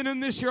you've been in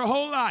this your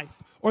whole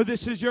life, or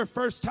this is your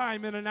first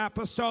time in an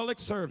apostolic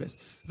service,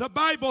 the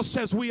Bible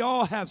says we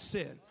all have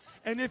sin.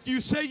 And if you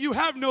say you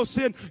have no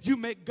sin, you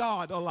make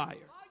God a liar.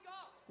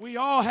 We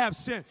all have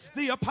sin.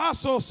 The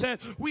apostle said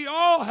we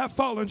all have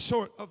fallen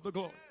short of the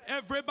glory.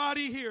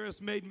 Everybody here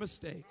has made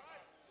mistakes.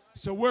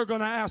 So we're going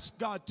to ask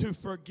God to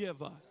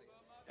forgive us.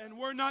 And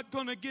we're not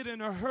going to get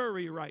in a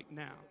hurry right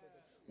now.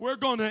 We're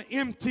going to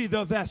empty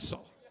the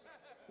vessel.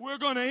 We're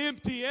going to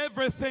empty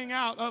everything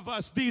out of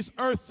us, these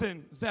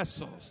earthen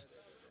vessels.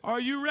 Are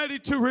you ready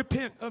to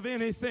repent of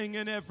anything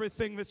and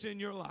everything that's in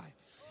your life?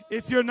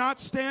 If you're not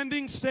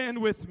standing, stand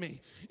with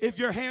me. If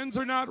your hands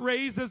are not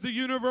raised as the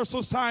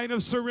universal sign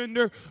of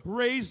surrender,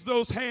 raise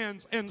those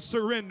hands and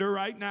surrender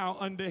right now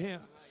unto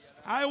him.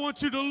 I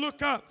want you to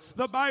look up.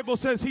 The Bible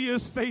says he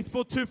is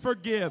faithful to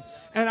forgive.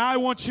 And I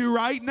want you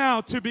right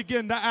now to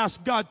begin to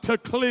ask God to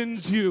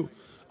cleanse you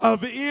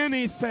of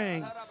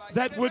anything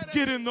that would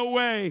get in the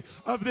way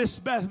of this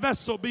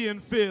vessel being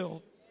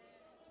filled.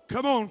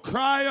 Come on,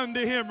 cry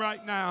unto him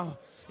right now.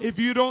 If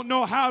you don't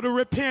know how to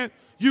repent,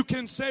 you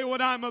can say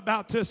what I'm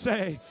about to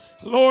say.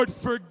 Lord,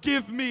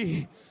 forgive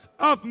me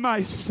of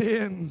my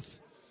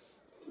sins.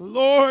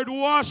 Lord,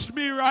 wash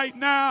me right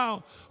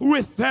now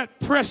with that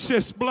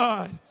precious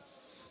blood,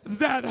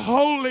 that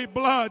holy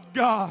blood,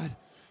 God.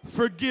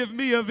 Forgive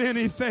me of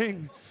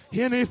anything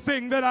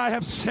that I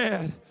have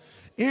said,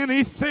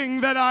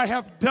 anything that I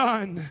have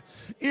done,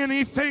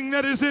 anything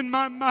that is in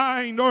my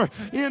mind or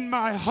in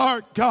my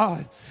heart,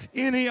 God,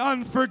 any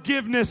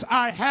unforgiveness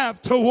I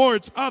have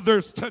towards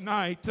others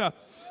tonight.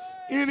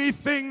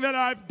 Anything that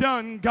I've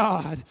done,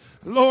 God.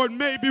 Lord,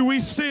 maybe we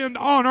sinned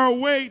on our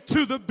way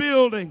to the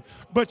building,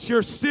 but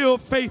you're still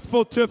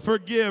faithful to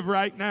forgive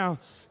right now.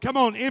 Come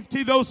on,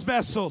 empty those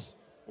vessels.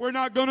 We're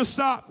not going to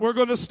stop. We're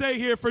going to stay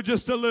here for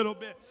just a little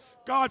bit.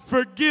 God,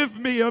 forgive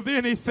me of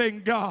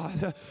anything,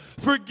 God.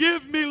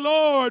 Forgive me,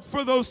 Lord,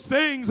 for those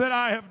things that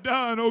I have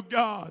done, oh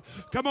God.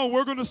 Come on,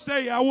 we're going to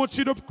stay. I want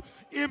you to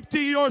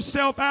empty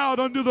yourself out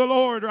unto the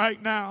Lord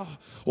right now.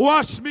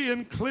 Wash me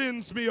and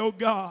cleanse me, oh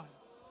God.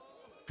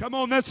 Come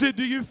on, that's it.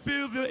 Do you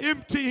feel the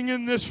emptying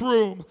in this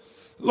room?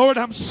 Lord,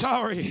 I'm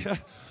sorry.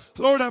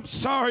 Lord, I'm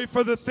sorry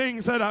for the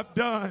things that I've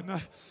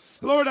done.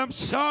 Lord, I'm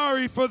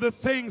sorry for the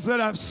things that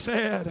I've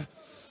said.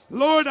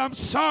 Lord, I'm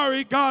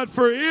sorry, God,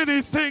 for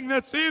anything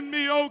that's in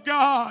me, oh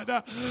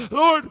God.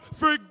 Lord,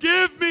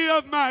 forgive me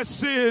of my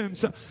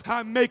sins.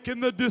 I'm making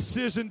the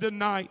decision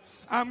tonight.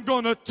 I'm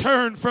going to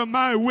turn from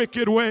my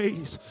wicked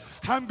ways.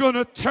 I'm going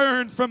to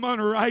turn from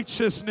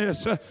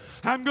unrighteousness.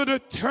 I'm going to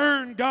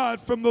turn, God,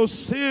 from those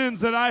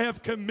sins that I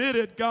have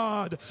committed,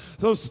 God,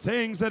 those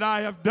things that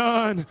I have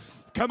done.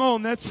 Come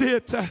on, that's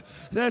it.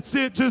 That's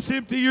it. Just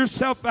empty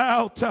yourself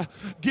out.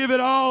 Give it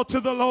all to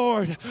the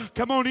Lord.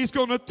 Come on, he's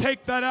going to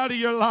take that out of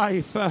your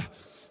life.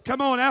 Come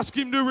on, ask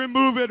him to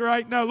remove it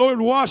right now. Lord,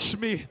 wash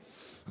me.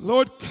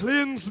 Lord,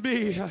 cleanse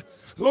me.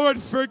 Lord,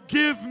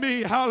 forgive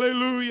me.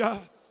 Hallelujah.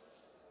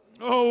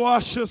 Oh,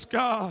 wash us,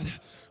 God.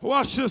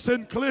 Wash us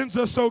and cleanse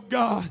us, oh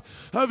God,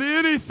 of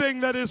anything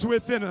that is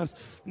within us.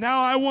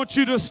 Now I want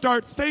you to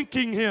start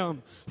thanking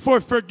him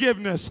for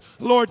forgiveness.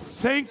 Lord,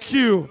 thank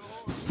you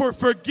for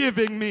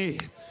forgiving me.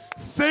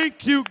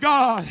 Thank you,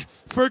 God,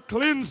 for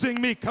cleansing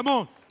me. Come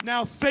on.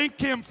 Now thank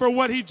him for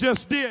what he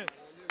just did.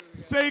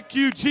 Thank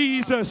you,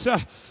 Jesus.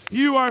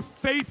 You are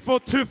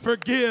faithful to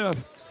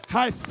forgive.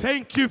 I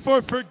thank you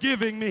for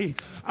forgiving me.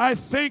 I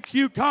thank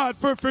you, God,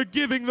 for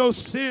forgiving those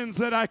sins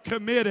that I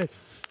committed.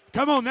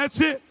 Come on,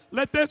 that's it.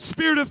 Let that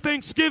spirit of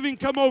thanksgiving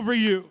come over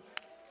you.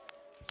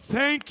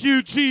 Thank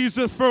you,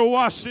 Jesus, for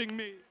washing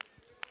me.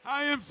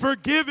 I am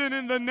forgiven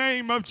in the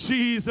name of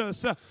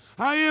Jesus.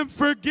 I am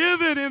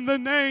forgiven in the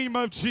name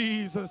of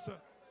Jesus.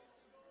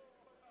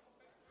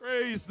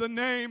 Praise the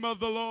name of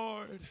the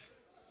Lord.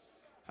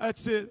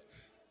 That's it.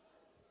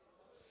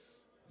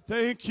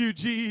 Thank you,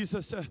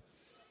 Jesus.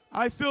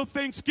 I feel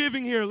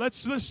Thanksgiving here.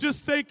 Let's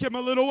just thank him a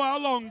little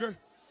while longer.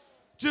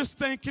 Just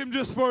thank him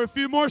just for a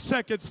few more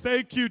seconds.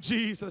 Thank you,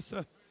 Jesus.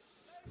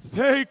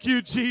 Thank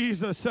you,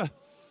 Jesus.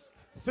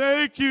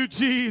 Thank you,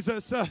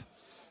 Jesus.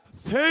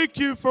 Thank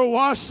you for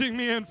washing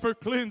me and for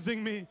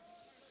cleansing me.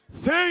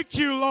 Thank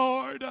you,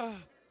 Lord.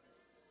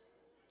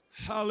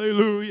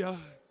 Hallelujah.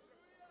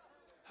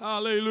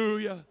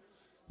 Hallelujah.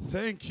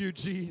 Thank you,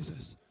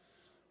 Jesus.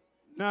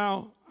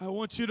 Now, I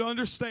want you to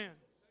understand,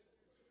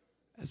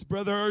 as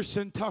Brother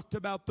Urshan talked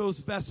about those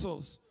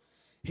vessels,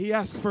 he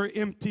asked for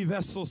empty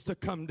vessels to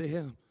come to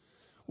him.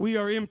 We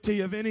are empty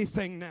of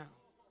anything now.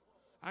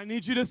 I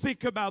need you to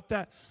think about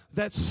that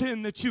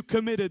sin that you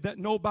committed that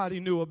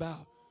nobody knew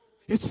about.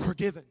 It's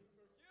forgiven.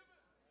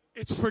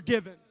 It's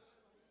forgiven.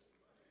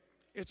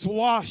 It's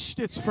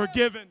washed. It's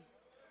forgiven.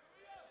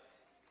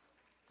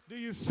 Do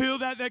you feel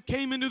that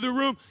came into the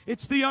room?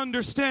 It's the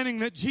understanding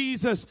that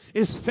Jesus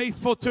is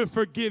faithful to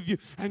forgive you,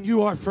 and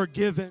you are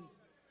forgiven.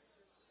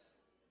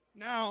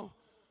 Now,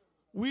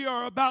 we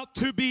are about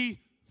to be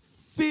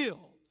filled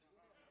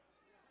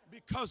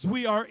because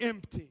we are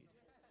emptied.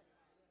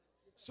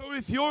 So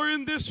if you're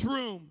in this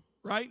room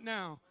right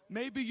now,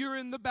 maybe you're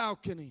in the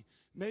balcony,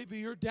 maybe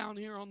you're down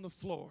here on the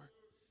floor,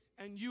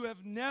 and you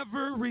have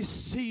never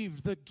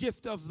received the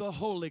gift of the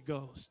Holy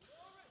Ghost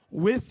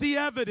with the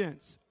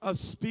evidence of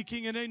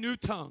speaking in a new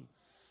tongue,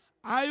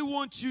 I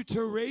want you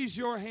to raise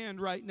your hand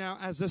right now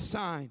as a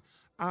sign.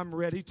 I'm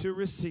ready to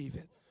receive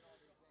it.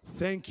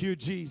 Thank you,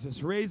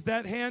 Jesus. Raise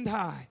that hand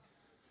high.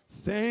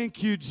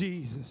 Thank you,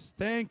 Jesus.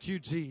 Thank you,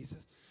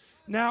 Jesus.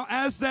 Now,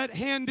 as that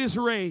hand is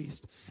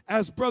raised,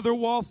 as Brother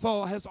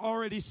Walthall has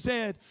already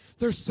said,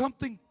 there's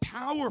something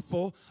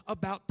powerful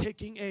about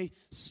taking a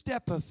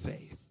step of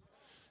faith.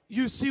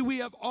 You see, we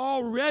have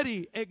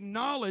already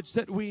acknowledged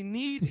that we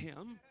need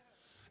him,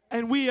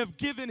 and we have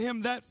given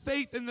him that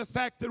faith in the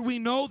fact that we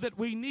know that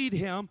we need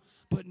him.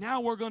 But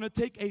now we're going to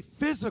take a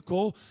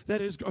physical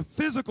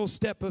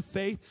step of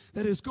faith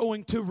that is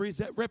going to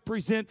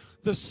represent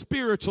the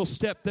spiritual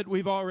step that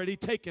we've already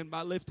taken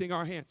by lifting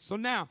our hands. So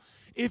now,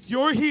 if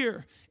you're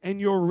here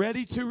and you're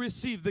ready to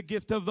receive the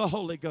gift of the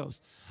Holy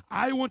Ghost,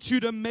 I want you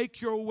to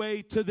make your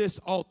way to this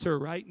altar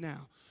right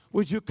now.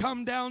 Would you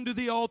come down to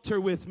the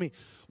altar with me?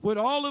 Would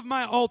all of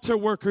my altar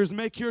workers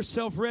make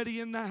yourself ready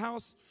in the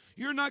house?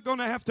 You're not going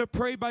to have to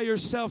pray by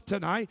yourself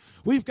tonight.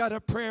 We've got a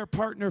prayer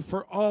partner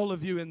for all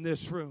of you in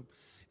this room.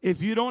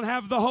 If you don't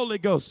have the Holy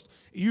Ghost,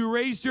 you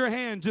raised your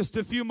hand just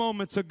a few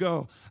moments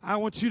ago. I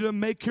want you to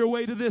make your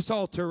way to this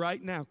altar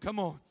right now. Come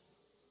on.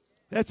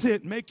 That's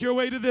it. Make your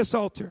way to this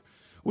altar.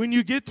 When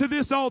you get to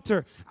this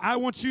altar, I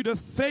want you to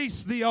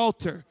face the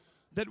altar,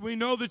 that we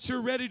know that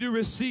you're ready to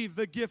receive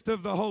the gift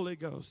of the Holy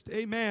Ghost.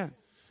 Amen.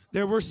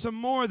 There were some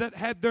more that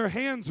had their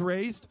hands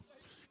raised.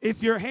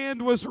 If your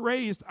hand was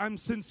raised, I'm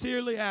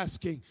sincerely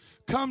asking,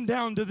 come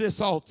down to this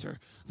altar.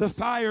 The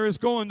fire is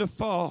going to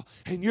fall,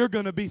 and you're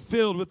going to be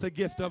filled with the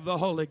gift of the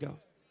Holy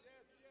Ghost.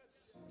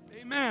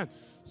 Amen.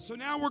 So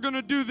now we're going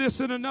to do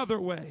this in another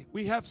way.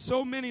 We have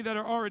so many that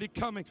are already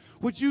coming.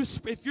 Would you,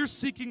 if you're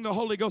seeking the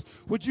Holy Ghost,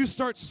 would you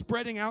start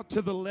spreading out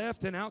to the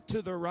left and out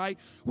to the right?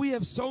 We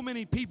have so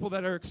many people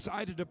that are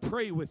excited to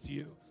pray with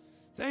you.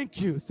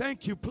 Thank you.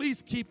 Thank you.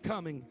 Please keep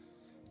coming.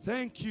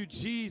 Thank you,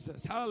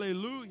 Jesus.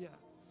 Hallelujah.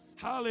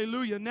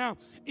 Hallelujah. Now,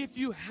 if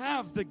you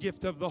have the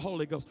gift of the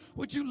Holy Ghost,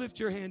 would you lift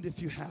your hand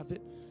if you have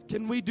it?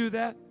 Can we do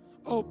that?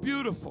 Oh,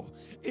 beautiful.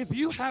 If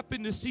you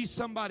happen to see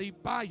somebody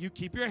by you,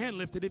 keep your hand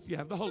lifted if you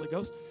have the Holy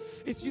Ghost.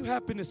 If you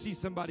happen to see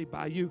somebody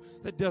by you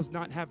that does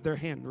not have their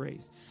hand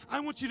raised, I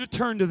want you to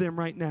turn to them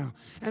right now,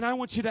 and I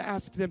want you to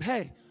ask them,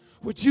 hey,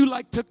 would you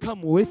like to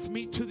come with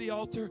me to the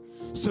altar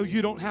so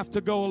you don't have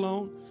to go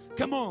alone?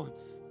 Come on.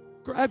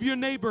 Grab your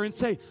neighbor and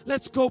say,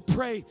 let's go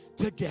pray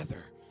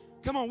together.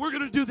 Come on, we're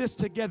going to do this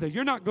together.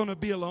 You're not going to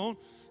be alone.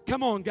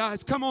 Come on,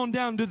 guys. Come on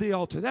down to the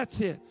altar. That's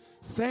it.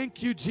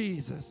 Thank you,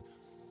 Jesus.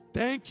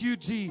 Thank you,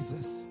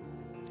 Jesus.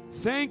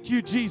 Thank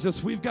you,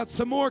 Jesus. We've got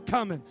some more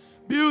coming.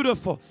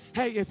 Beautiful.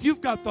 Hey, if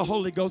you've got the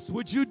Holy Ghost,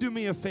 would you do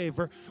me a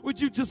favor?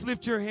 Would you just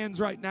lift your hands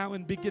right now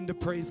and begin to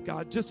praise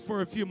God just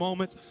for a few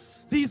moments?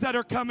 These that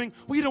are coming,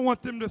 we don't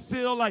want them to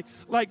feel like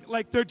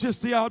they're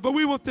just the odd, but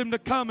we want them to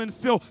come and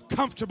feel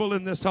comfortable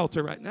in this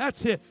altar right now.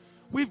 That's it.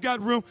 We've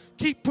got room.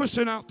 Keep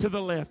pushing out to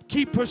the left.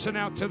 Keep pushing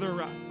out to the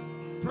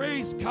right.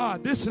 Praise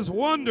God. This is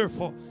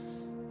wonderful.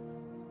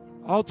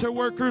 Altar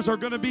workers are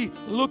going to be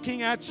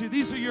looking at you.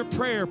 These are your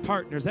prayer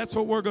partners. That's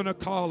what we're going to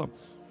call them.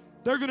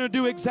 They're going to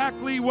do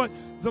exactly what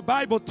the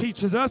Bible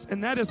teaches us,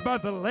 and that is by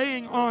the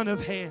laying on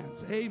of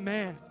hands.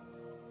 Amen.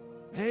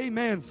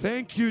 Amen.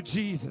 Thank you,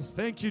 Jesus.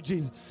 Thank you,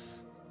 Jesus.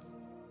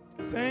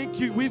 Thank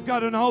you. We've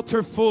got an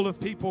altar full of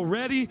people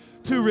ready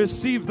to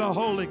receive the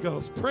Holy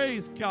Ghost.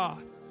 Praise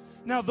God.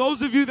 Now,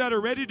 those of you that are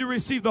ready to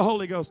receive the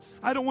Holy Ghost,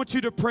 I don't want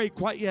you to pray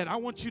quite yet. I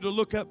want you to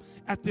look up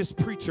at this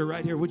preacher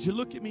right here. Would you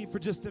look at me for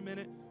just a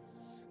minute?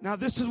 Now,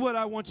 this is what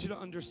I want you to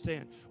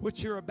understand.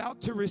 What you're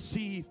about to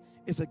receive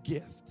is a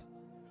gift.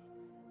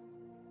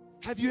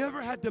 Have you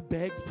ever had to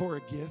beg for a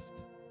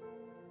gift?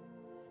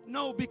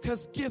 No,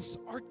 because gifts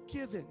are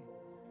given.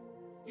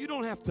 You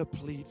don't have to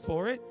plead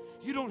for it.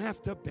 You don't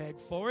have to beg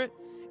for it.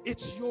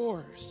 It's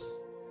yours.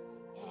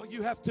 All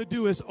you have to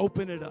do is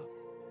open it up.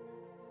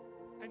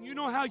 And you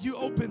know how you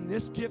open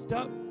this gift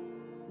up?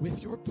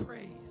 With your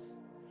praise.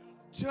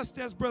 Just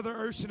as Brother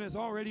Urshan has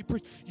already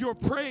preached, your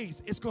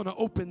praise is going to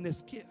open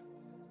this gift.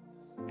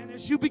 And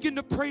as you begin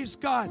to praise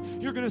God,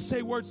 you're going to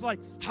say words like,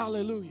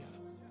 hallelujah.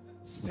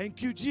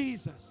 Thank you,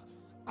 Jesus.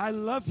 I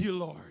love you,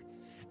 Lord.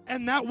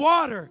 And that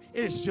water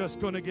is just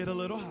going to get a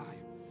little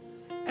higher.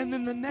 And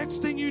then the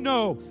next thing you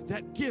know,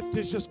 that gift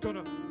is just going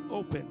to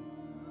open.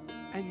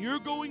 And you're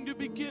going to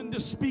begin to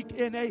speak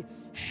in a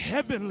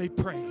heavenly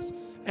praise,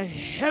 a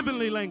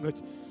heavenly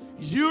language.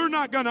 You're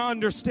not going to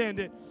understand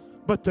it,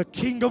 but the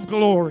King of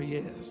Glory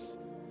is.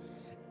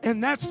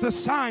 And that's the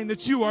sign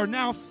that you are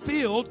now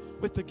filled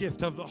with the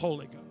gift of the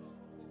Holy Ghost.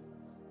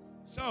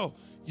 So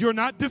you're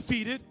not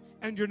defeated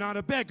and you're not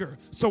a beggar.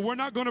 So we're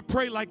not going to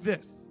pray like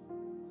this.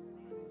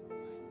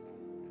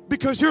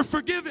 Because you're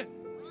forgiven.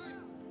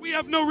 We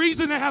have no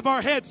reason to have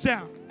our heads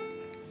down.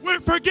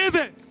 We're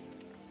forgiven.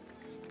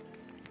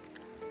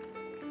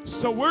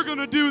 So we're going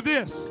to do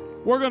this.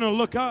 We're going to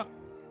look up.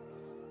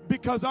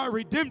 Because our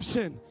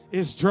redemption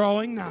is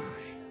drawing nigh.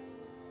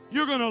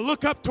 You're going to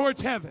look up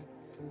towards heaven.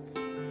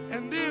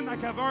 And then,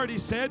 like I've already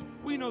said,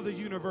 we know the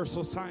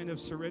universal sign of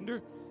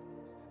surrender.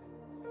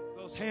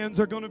 Those hands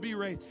are going to be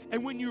raised.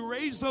 And when you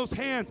raise those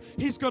hands,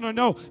 he's going to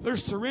know they're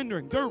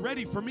surrendering. They're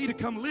ready for me to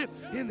come live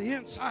in the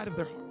inside of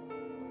their heart.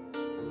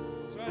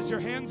 So as your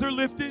hands are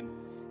lifted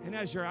and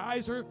as your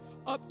eyes are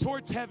up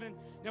towards heaven,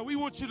 now we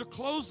want you to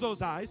close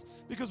those eyes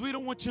because we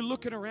don't want you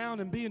looking around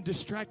and being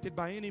distracted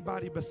by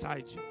anybody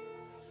beside you.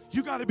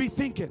 You got to be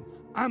thinking,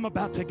 I'm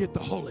about to get the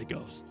Holy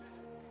Ghost.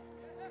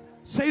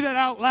 Say that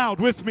out loud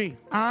with me.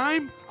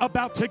 I'm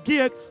about to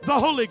get the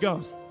Holy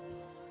Ghost.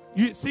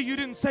 You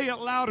didn't say it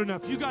loud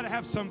enough. You got to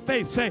have some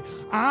faith. Say,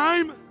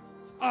 I'm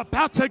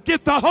about to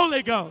get the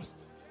Holy Ghost.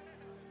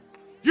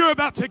 You're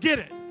about to get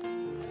it.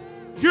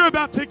 You're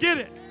about to get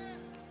it.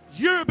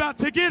 You're about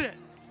to get it.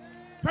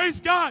 Praise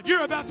God.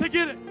 You're about to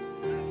get it.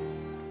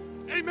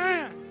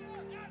 Amen.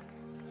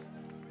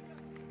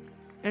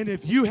 And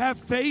if you have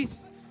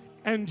faith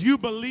and you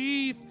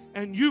believe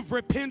and you've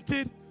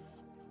repented,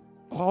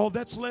 all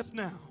that's left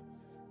now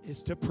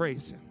is to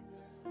praise him.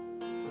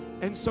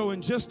 And so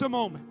in just a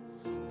moment,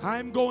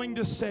 I'm going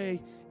to say,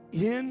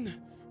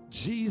 in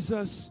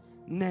Jesus'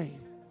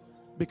 name,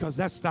 because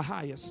that's the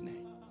highest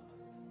name.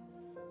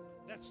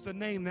 That's the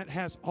name that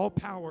has all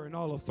power and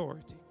all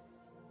authority.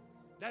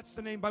 That's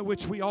the name by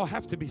which we all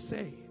have to be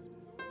saved.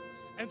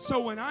 And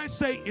so when I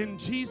say in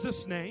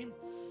Jesus' name,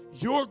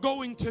 you're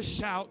going to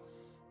shout,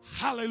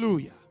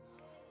 hallelujah.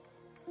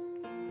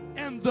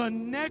 And the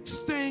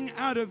next thing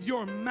out of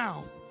your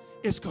mouth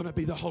is going to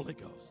be the Holy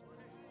Ghost.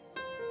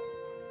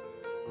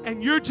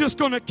 And you're just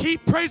going to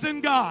keep praising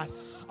God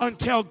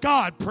until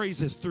God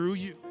praises through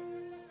you.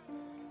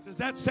 Does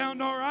that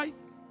sound all right?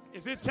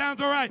 If it sounds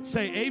all right,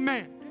 say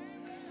amen.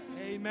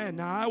 Amen.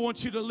 Now I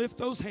want you to lift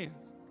those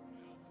hands.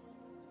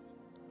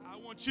 I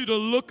want you to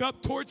look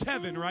up towards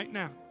heaven right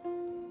now.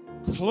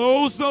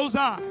 Close those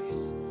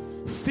eyes.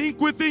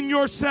 Think within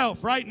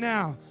yourself right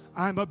now,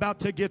 I'm about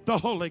to get the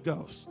Holy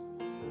Ghost.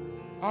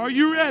 Are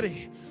you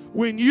ready?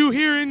 When you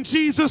hear in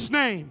Jesus'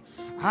 name,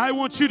 I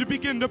want you to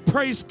begin to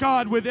praise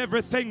God with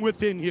everything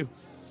within you.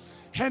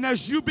 And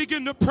as you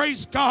begin to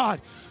praise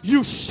God,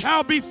 you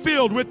shall be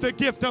filled with the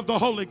gift of the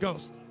Holy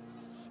Ghost.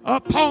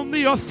 Upon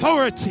the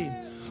authority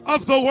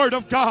of the Word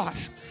of God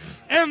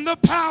and the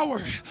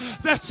power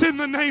that's in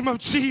the name of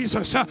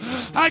Jesus,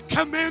 I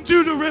command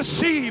you to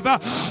receive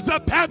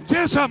the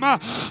baptism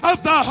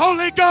of the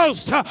Holy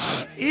Ghost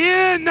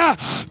in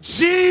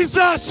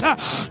Jesus'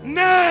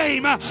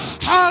 name.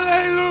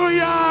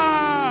 Hallelujah.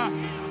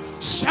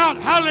 Shout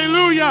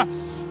hallelujah.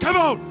 Come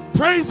on,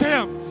 praise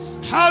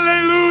him.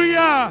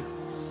 Hallelujah.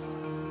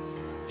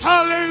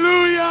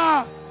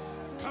 Hallelujah.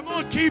 Come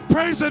on, keep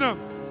praising him.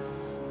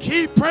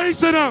 Keep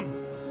praising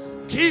him.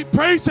 Keep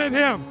praising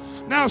him.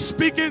 Now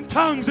speak in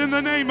tongues in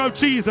the name of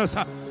Jesus.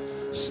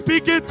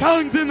 Speak in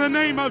tongues in the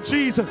name of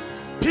Jesus.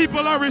 People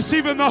are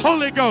receiving the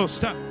Holy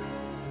Ghost.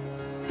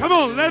 Come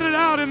on, let it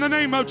out in the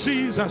name of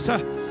Jesus.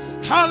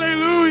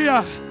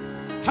 Hallelujah.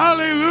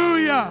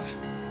 Hallelujah.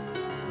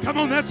 Come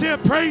on, that's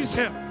it. Praise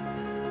him.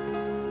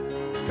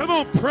 Come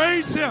on,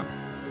 praise him.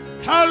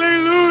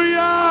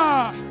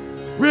 Hallelujah.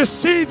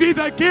 Receive ye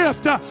the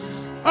gift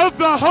of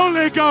the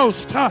Holy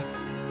Ghost. Come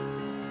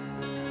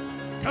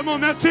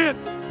on, that's it.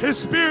 His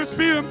Spirit's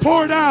being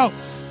poured out.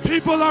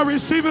 People are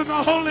receiving the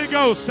Holy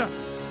Ghost.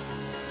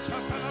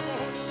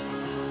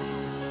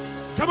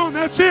 Come on,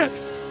 that's it.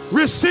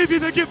 Receive ye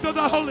the gift of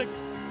the Holy Ghost.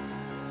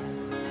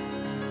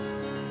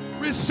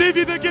 Receive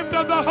ye the gift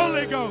of the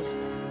Holy Ghost.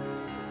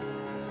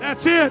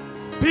 That's it.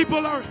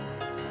 People are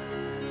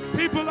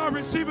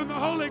receiving the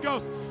Holy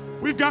Ghost.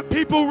 We've got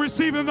people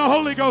receiving the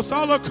Holy Ghost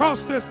all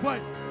across this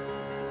place.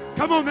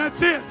 Come on,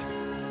 that's it.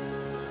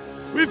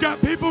 We've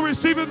got people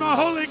receiving the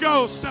Holy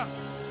Ghost.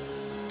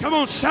 Come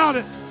on, shout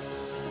it.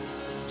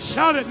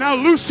 Shout it. Now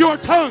loose your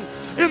tongue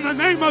in the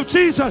name of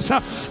Jesus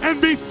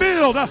and be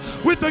filled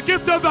with the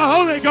gift of the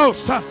Holy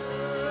Ghost.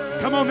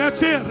 Come on,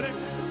 that's it.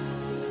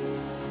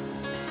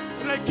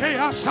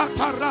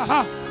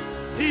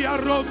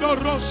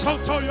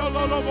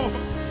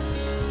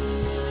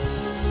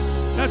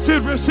 That's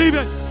it, receive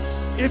it.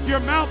 If your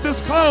mouth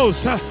is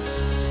closed,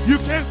 you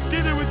can't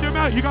get it with your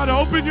mouth. You got to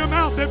open your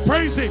mouth and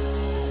praise Him.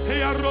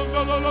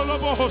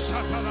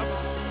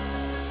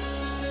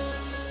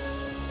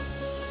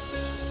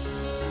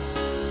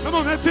 Come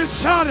on, that's it,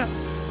 shout it.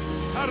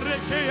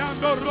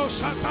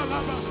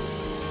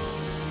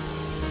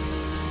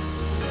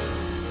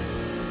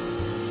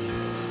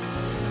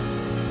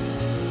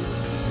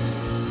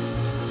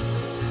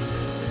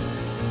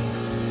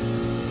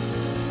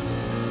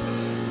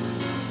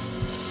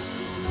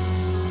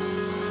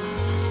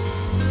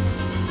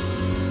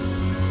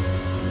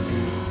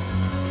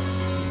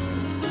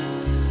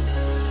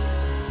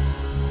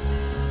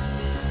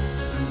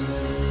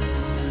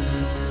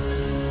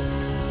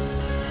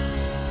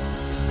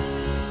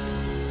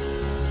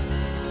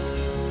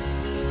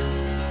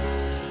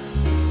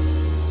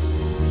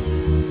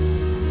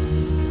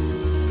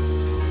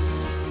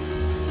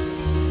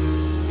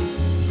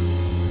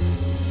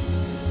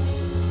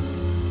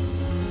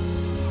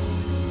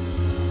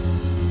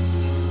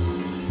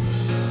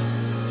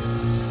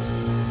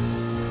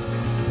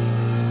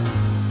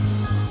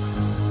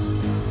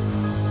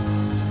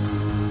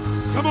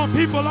 Come on,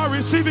 people are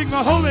receiving the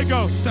Holy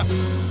Ghost.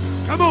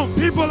 Come on,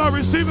 people are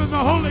receiving the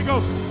Holy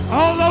Ghost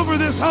all over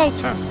this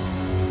altar.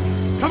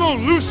 Come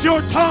on, loose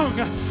your tongue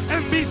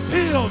and be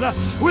filled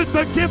with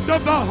the gift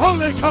of the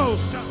Holy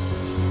Ghost.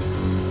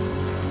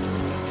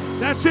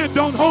 That's it.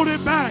 Don't hold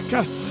it back.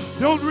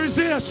 Don't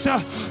resist.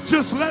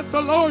 Just let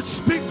the Lord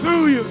speak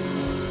through you.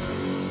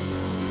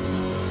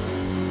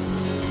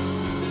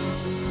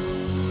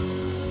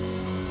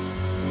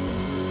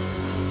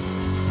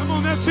 Come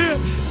on, that's it.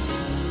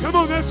 Come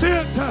on, that's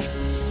it.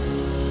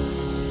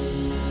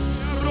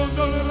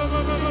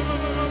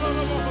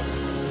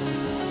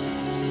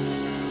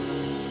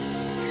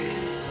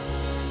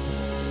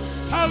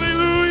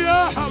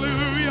 Hallelujah,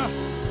 hallelujah.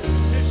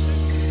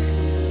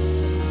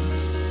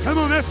 Come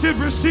on, that's it.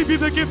 Receive you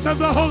the gift of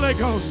the Holy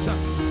Ghost.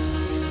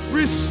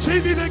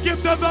 Receive you the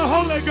gift of the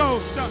Holy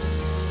Ghost.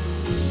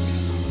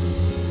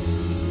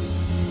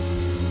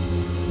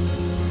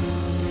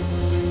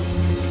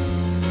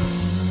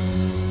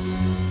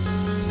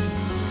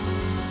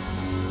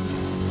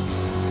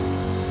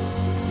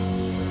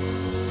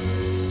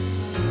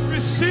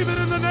 Receive it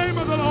in the name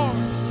of the Lord.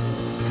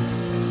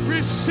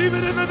 Receive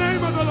it in the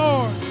name of the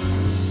Lord.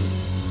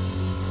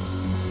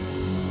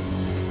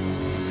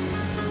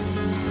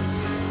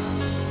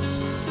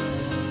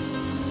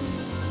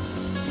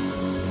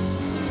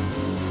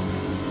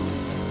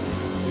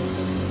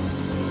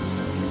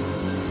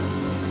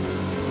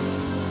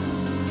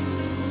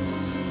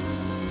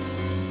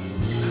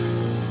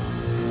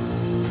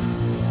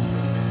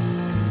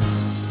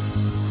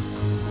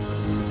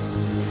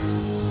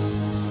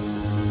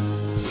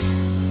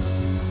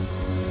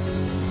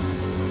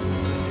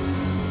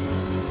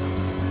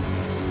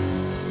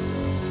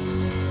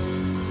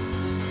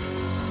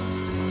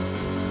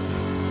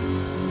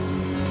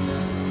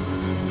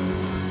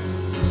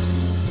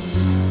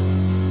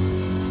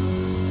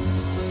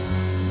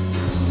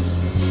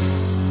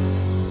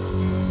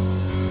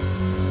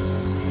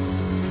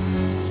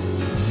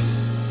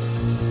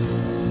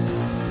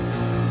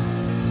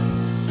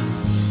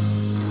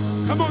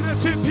 Come on,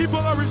 that's it. People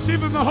are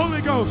receiving the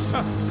Holy Ghost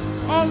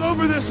all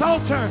over this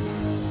altar.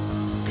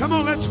 Come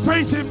on, let's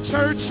praise Him,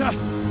 church.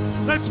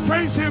 Let's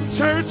praise Him,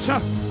 church.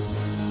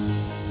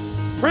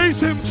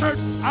 Praise Him, church.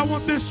 I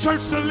want this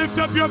church to lift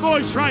up your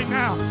voice right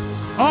now.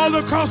 All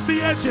across the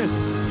edges.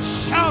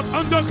 Shout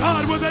unto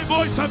God with a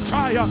voice of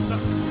triumph.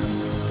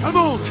 Come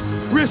on,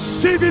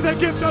 receive the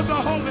gift of the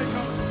Holy Ghost.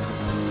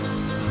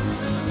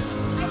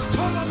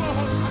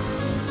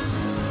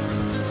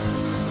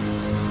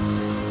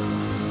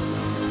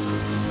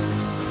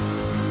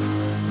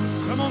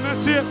 Come on,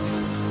 that's it.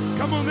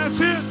 Come on, that's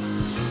it.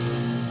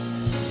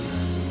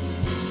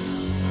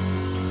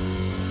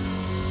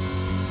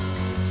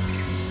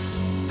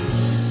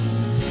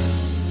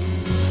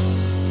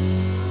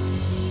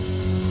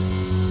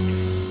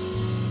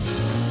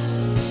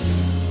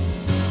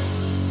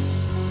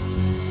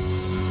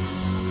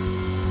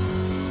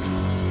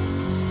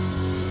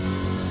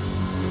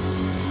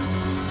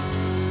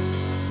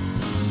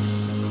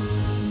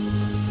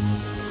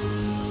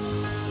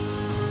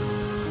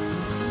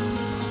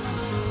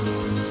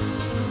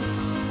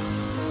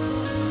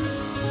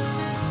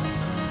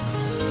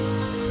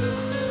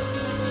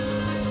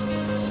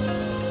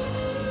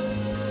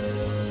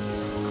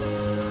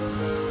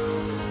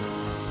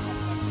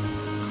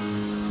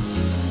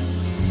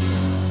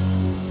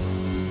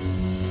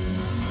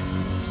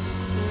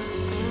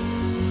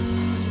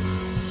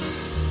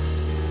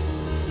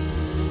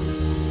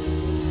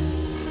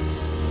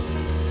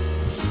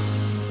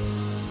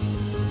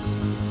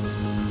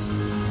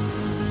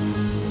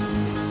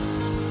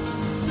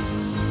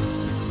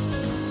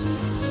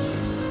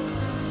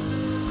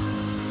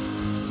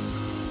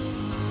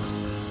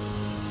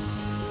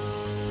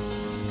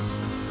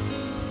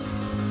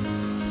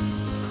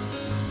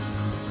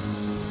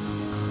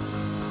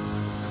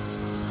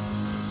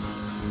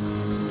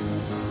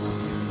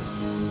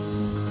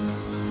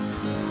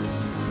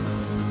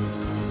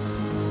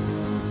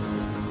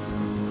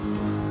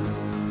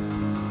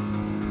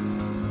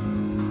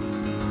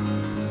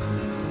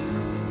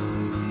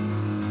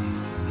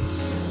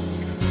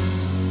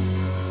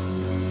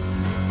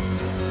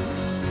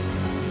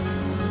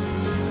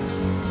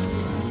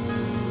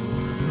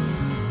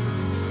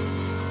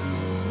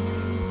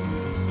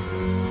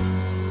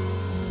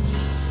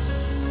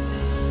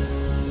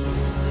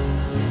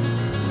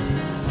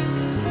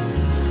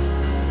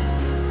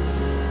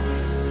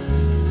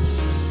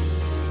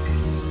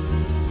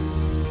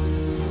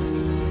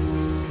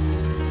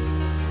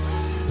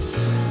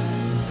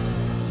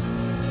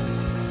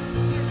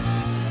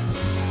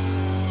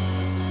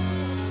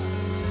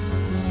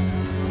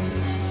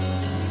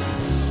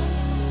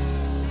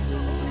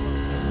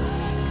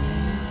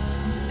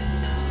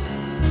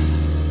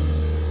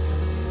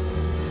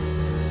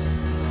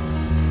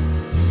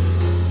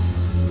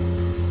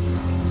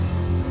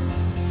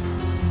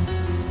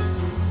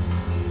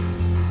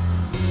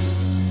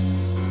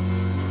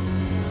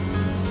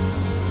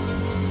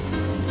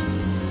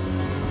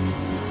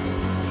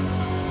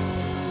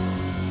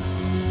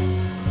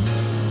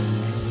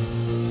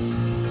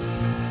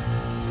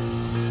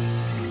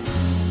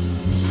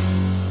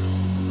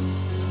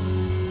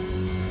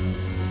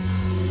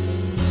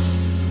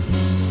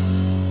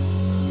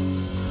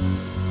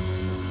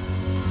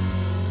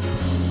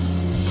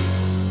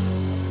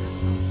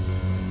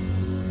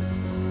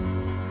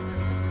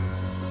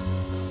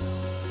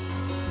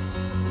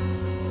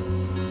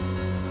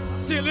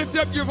 See, lift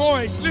up your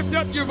voice. Lift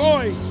up your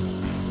voice.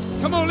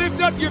 Come on, lift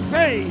up your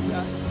faith.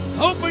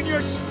 Open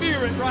your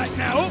spirit right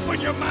now. Open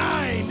your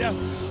mind.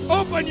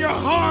 Open your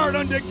heart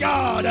unto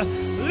God.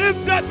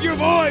 Lift up your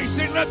voice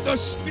and let the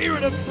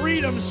spirit of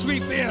freedom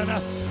sweep in.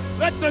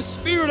 Let the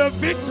spirit of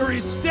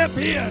victory step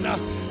in.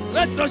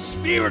 Let the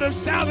spirit of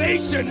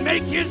salvation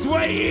make his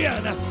way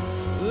in.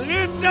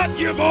 Lift up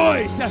your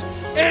voice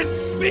and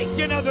speak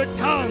in other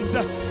tongues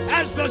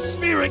as the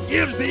Spirit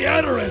gives the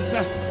utterance.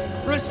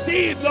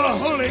 Receive the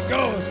Holy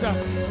Ghost.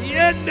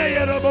 Yende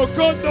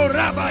yarabokoto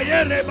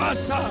rabayere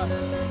basa.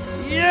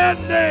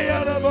 Yende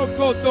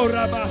yarabokoto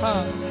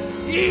rabaha.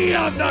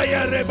 Iyanda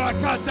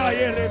yarebakata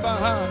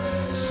yerebaha.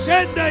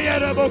 Shende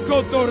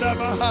yarabokoto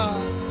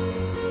rabaha.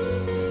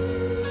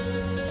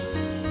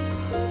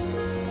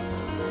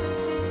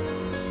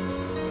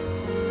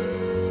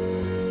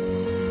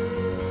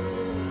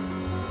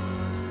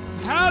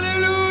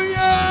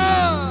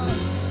 Hallelujah!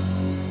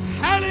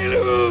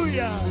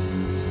 Hallelujah!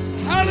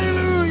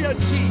 Hallelujah,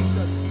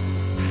 Jesus!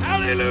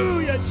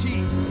 Hallelujah,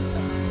 Jesus!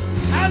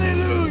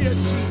 Hallelujah,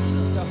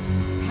 Jesus!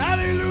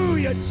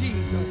 Hallelujah,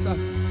 Jesus!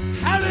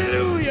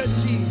 Hallelujah,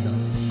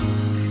 Jesus!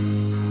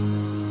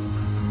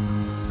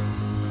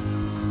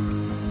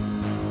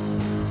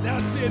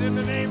 That's it, in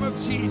the name of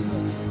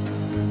Jesus.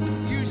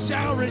 You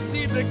shall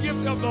receive the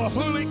gift of the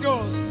Holy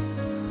Ghost,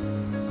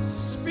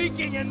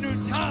 speaking in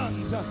new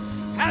tongues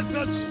as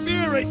the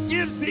Spirit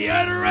gives the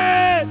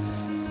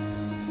utterance.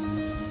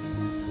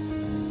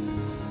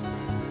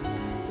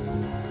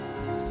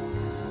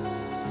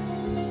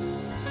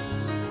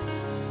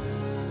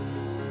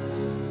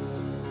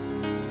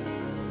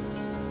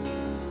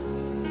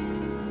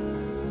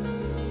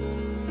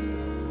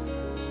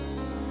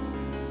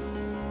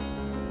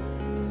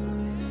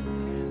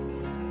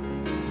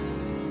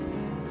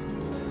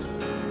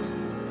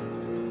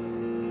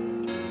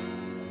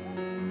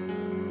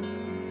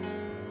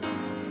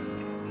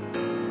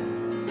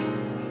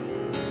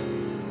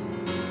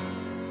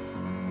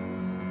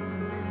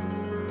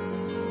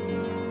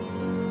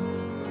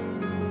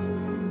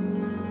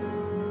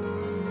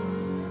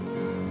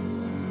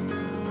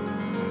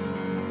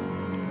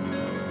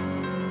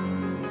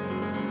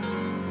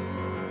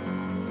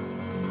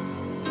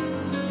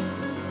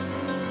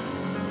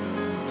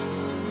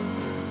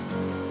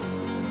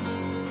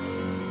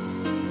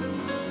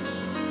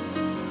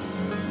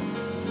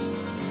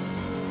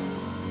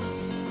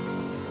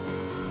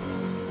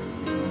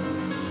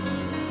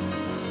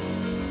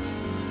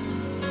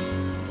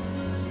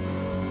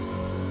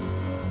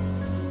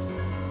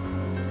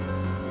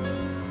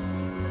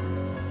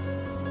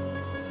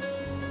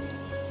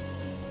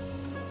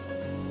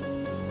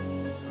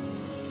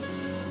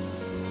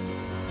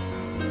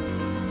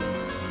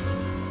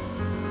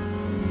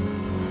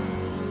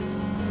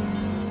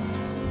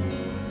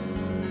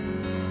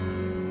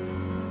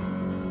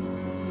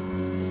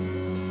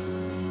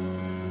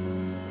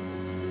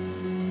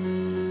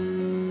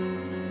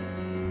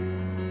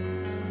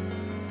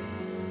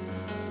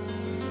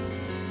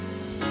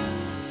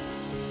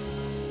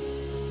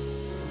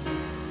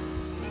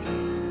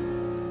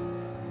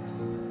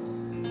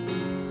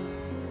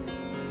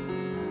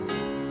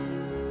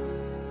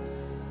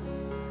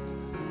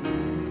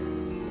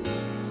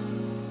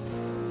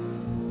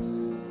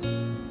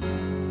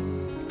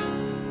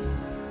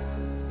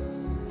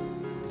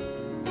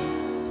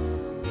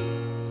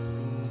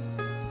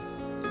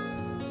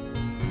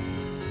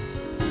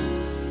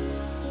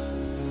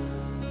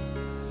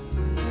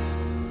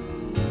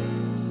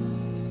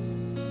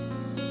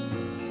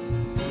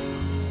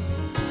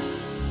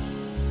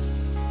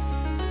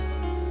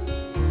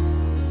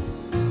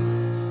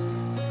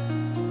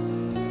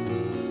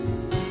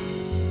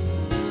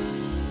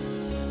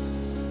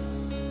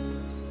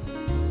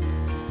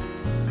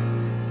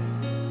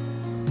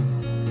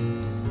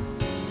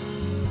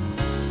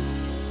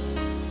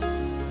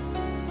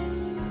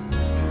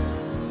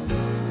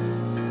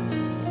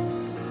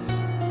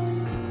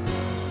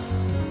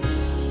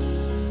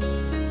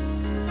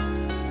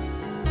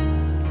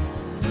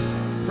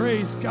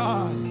 Praise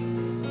God.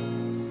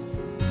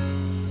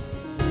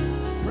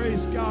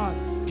 Praise God.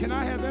 Can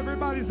I have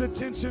everybody's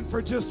attention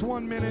for just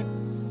 1 minute?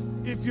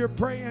 If you're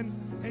praying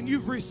and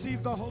you've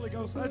received the Holy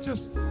Ghost,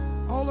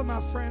 all of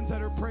my friends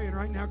that are praying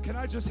right now, can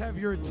I just have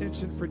your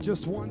attention for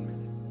just 1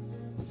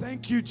 minute?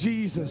 Thank you,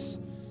 Jesus.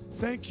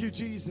 Thank you,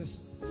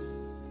 Jesus.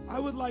 I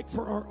would like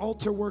for our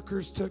altar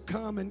workers to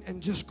come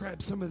and just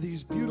grab some of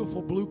these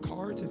beautiful blue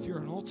cards. If you're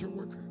an altar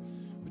worker,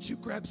 would you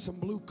grab some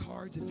blue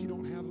cards if you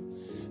don't have them?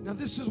 Now,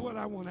 this is what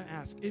I want to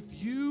ask.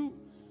 If you,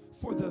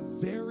 for the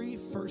very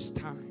first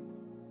time,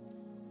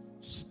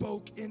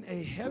 spoke in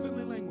a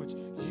heavenly language,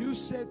 you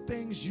said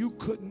things you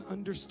couldn't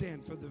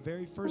understand for the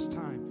very first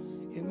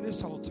time in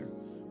this altar,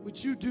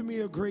 would you do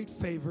me a great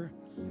favor?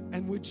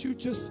 And would you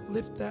just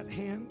lift that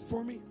hand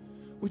for me?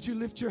 Would you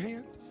lift your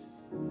hand?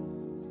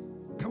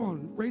 Come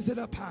on, raise it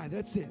up high.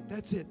 That's it.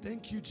 That's it.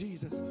 Thank you,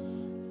 Jesus.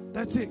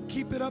 That's it.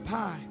 Keep it up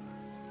high.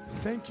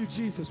 Thank you,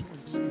 Jesus. 1,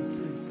 2,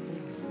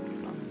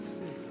 3, 4, 5,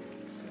 6,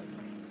 7.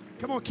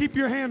 Come on, keep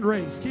your hand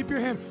raised. Keep your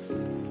hand.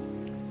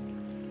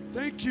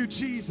 Thank you,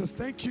 Jesus.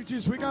 Thank you,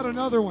 Jesus. We got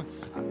another one.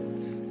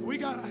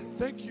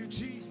 Thank you,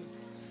 Jesus.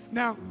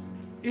 Now,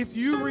 if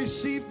you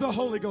received the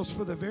Holy Ghost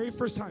for the very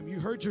first time, you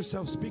heard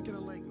yourself speaking a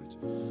language,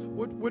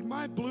 would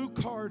my blue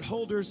card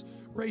holders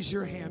raise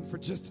your hand for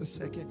just a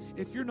second?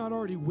 If you're not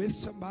already with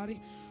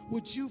somebody,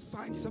 would you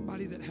find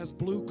somebody that has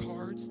blue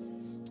cards?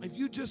 If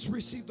you just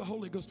received the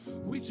Holy Ghost,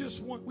 we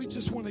just want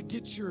to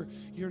get your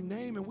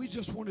name, and we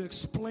just want to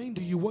explain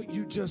to you what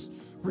you just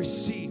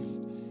received.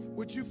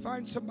 Would you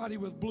find somebody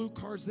with blue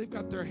cards? They've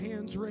got their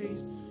hands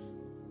raised.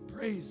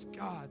 Praise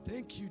God.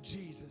 Thank you,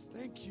 Jesus.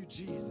 Thank you,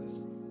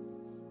 Jesus.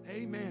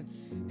 Amen.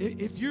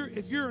 If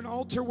you're an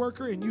altar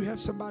worker and you have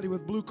somebody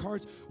with blue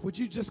cards, would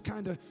you just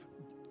kind of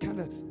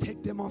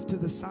take them off to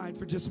the side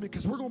for just a minute?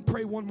 Because we're going to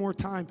pray one more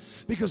time,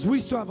 because we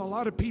still have a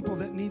lot of people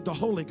that need the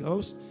Holy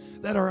Ghost,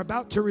 that are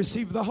about to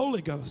receive the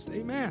Holy Ghost.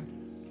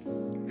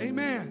 Amen.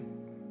 Amen.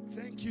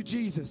 Thank you,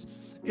 Jesus.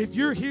 If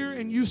you're here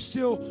and you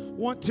still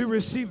want to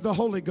receive the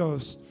Holy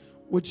Ghost,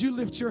 would you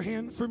lift your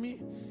hand for me?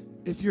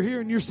 If you're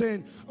here and you're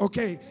saying,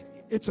 okay,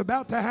 it's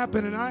about to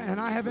happen and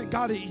I haven't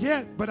got it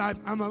yet, but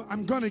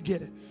I'm going to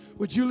get it.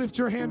 Would you lift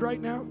your hand right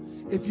now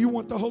if you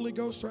want the Holy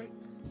Ghost, right?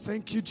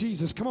 Thank you,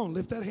 Jesus. Come on,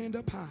 lift that hand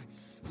up high.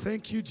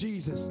 Thank you,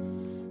 Jesus.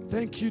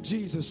 Thank you,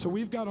 Jesus. So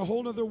we've got a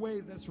whole other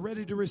wave that's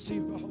ready to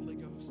receive the Holy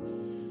Ghost.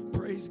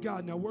 Praise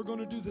God. Now we're going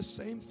to do the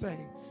same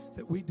thing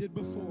that we did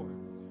before.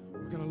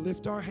 We're going to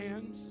lift our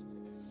hands.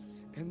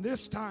 And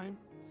this time,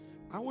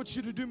 I want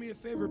you to do me a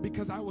favor,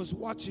 because I was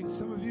watching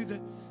some of you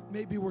that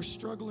maybe were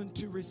struggling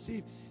to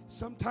receive.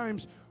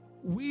 Sometimes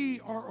we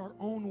are our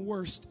own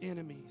worst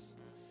enemies,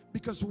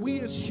 because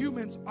we as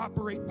humans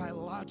operate by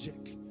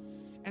logic.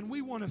 And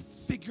we want to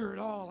figure it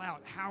all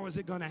out. How is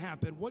it going to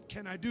happen? What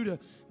can I do to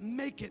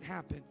make it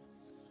happen?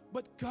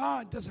 But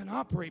God doesn't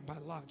operate by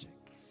logic.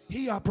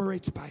 He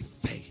operates by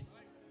faith.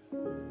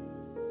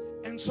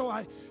 And so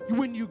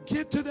when you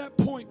get to that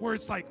point where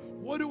it's like,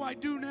 what do I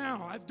do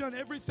now? I've done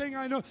everything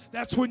I know.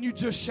 That's when you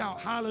just shout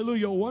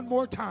hallelujah one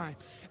more time.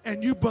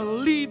 And you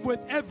believe with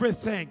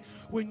everything.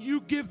 When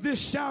you give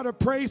this shout of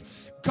praise,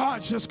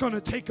 God's just going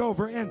to take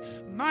over. And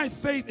my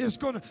faith is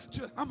I'm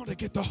going to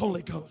get the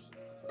Holy Ghost.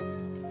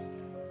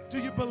 Do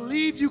you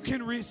believe you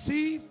can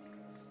receive?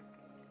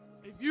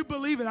 If you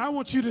believe it, I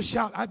want you to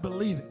shout, I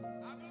believe it.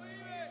 I believe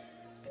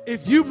it.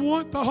 If you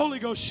want the Holy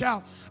Ghost,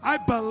 shout, I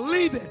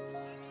believe it.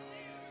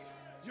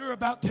 You're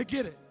about to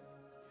get it.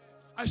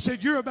 I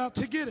said, you're about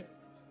to get it.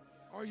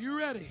 Are you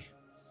ready?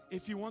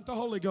 If you want the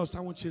Holy Ghost, I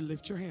want you to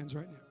lift your hands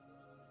right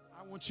now.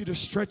 I want you to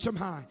stretch them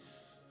high.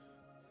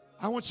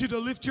 I want you to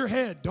lift your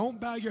head.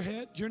 Don't bow your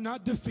head. You're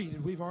not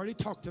defeated. We've already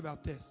talked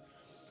about this.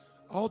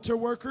 Altar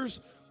workers,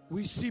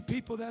 we see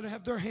people that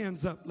have their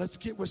hands up. Let's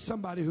get with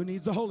somebody who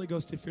needs the Holy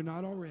Ghost if you're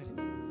not already.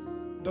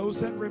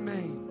 Those that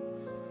remain,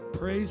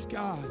 praise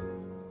God.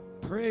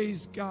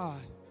 Praise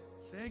God.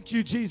 Thank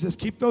you, Jesus.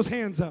 Keep those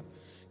hands up.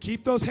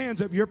 Keep those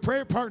hands up. Your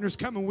prayer partner's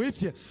coming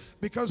with you,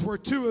 because where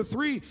 2 or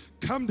 3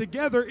 come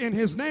together in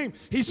His name,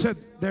 He said,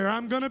 there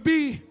I'm going to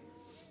be.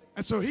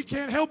 And so He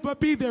can't help but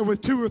be there with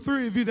 2 or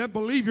 3 of you that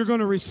believe you're going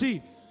to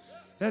receive.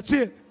 That's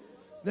it.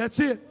 That's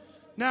it.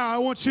 Now I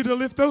want you to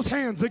lift those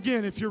hands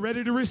again if you're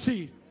ready to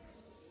receive.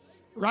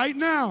 Right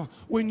now,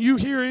 when you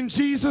hear in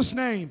Jesus'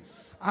 name,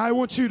 I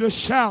want you to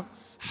shout,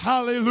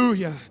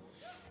 hallelujah.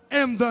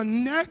 And the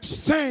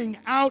next thing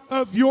out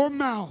of your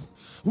mouth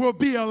will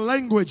be a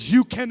language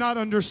you cannot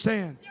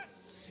understand.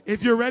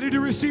 If you're ready to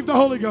receive the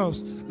Holy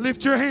Ghost,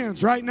 lift your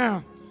hands right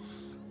now.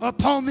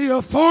 Upon the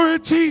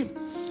authority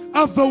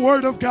of the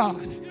Word of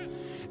God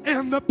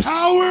and the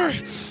power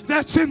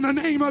that's in the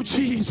name of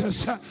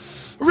Jesus,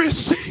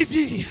 receive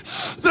ye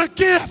the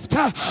gift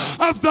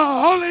of the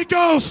Holy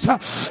Ghost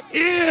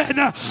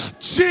in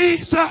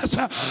Jesus'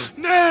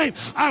 name.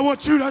 I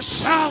want you to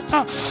shout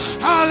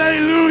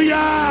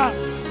hallelujah.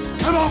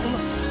 Come on,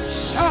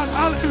 shout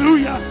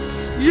hallelujah.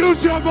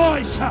 Use your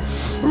voice.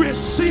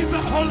 Receive the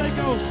Holy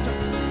Ghost.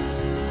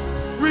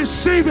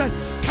 Receive it.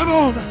 Come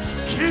on,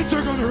 kids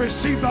are going to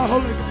receive the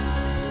Holy Ghost.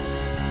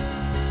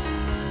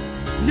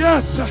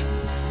 Yes,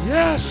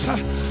 yes,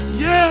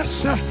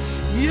 yes,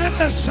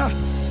 yes.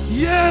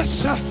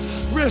 Yes,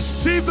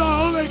 receive the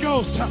Holy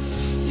Ghost.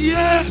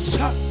 Yes.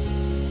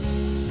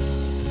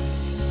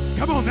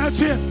 Come on,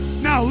 that's it.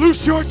 Now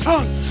loose your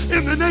tongue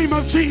in the name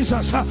of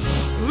Jesus.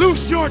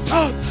 Loose your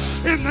tongue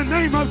in the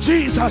name of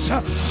Jesus.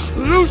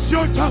 Loose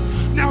your tongue.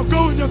 Now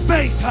go into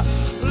faith.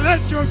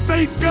 Let your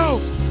faith go.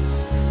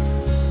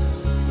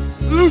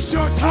 Loose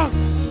your tongue.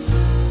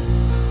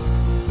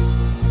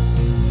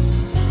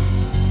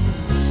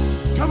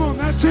 Come on,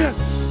 that's it.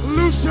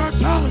 Loose your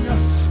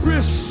tongue.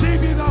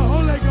 Receive the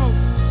Holy Ghost.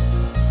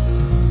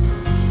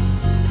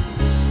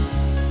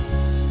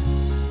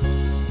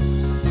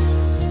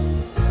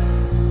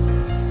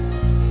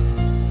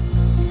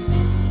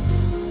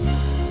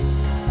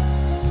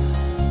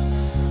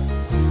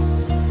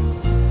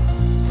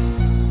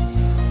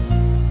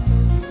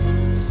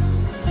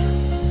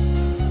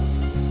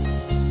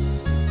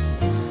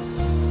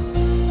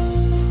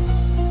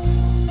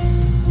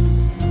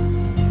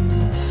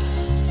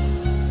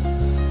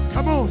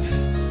 Come on.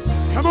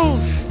 Come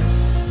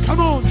on. Come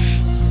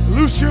on.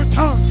 Loose your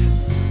tongue.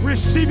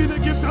 Receiving the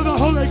gift of the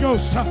Holy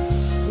Ghost.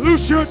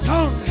 Loose your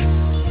tongue.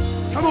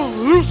 Come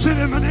on. Loose it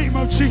in the name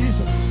of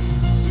Jesus.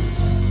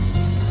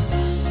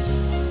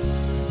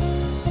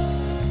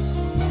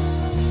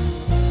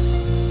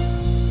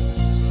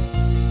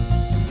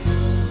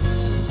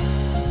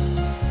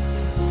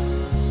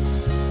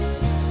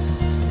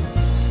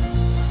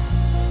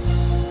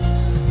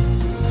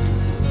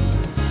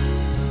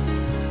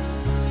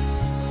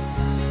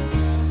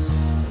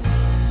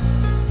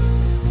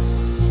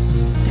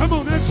 Come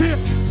on, that's it.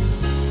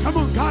 Come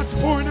on, God's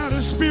pouring out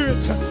His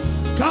Spirit.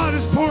 God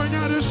is pouring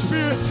out His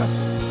Spirit.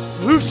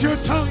 Loose your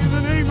tongue in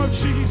the name of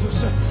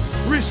Jesus.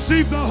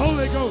 Receive the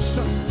Holy Ghost.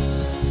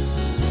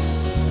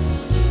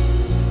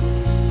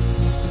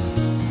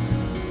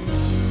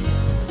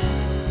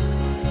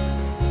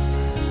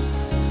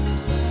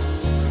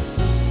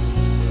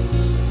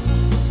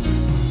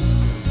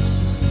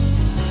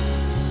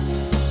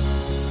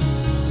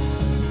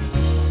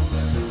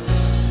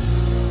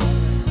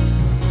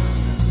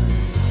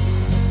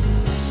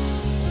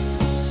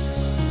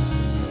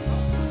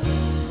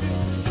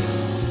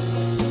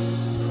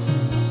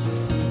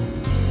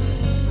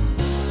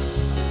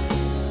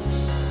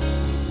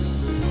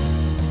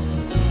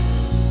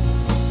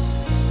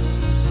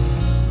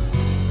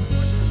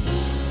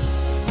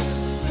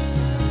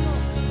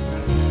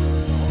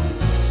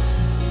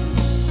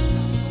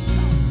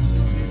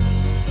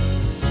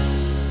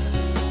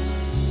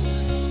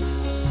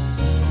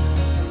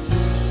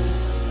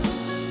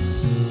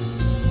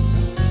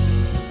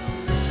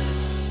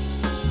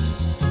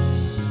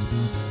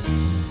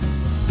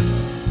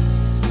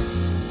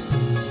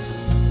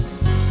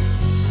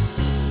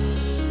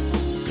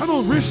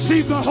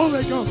 Receive the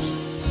Holy Ghost.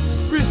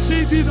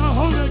 Receive thee the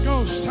Holy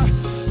Ghost.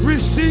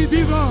 Receive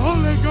thee the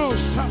Holy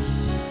Ghost.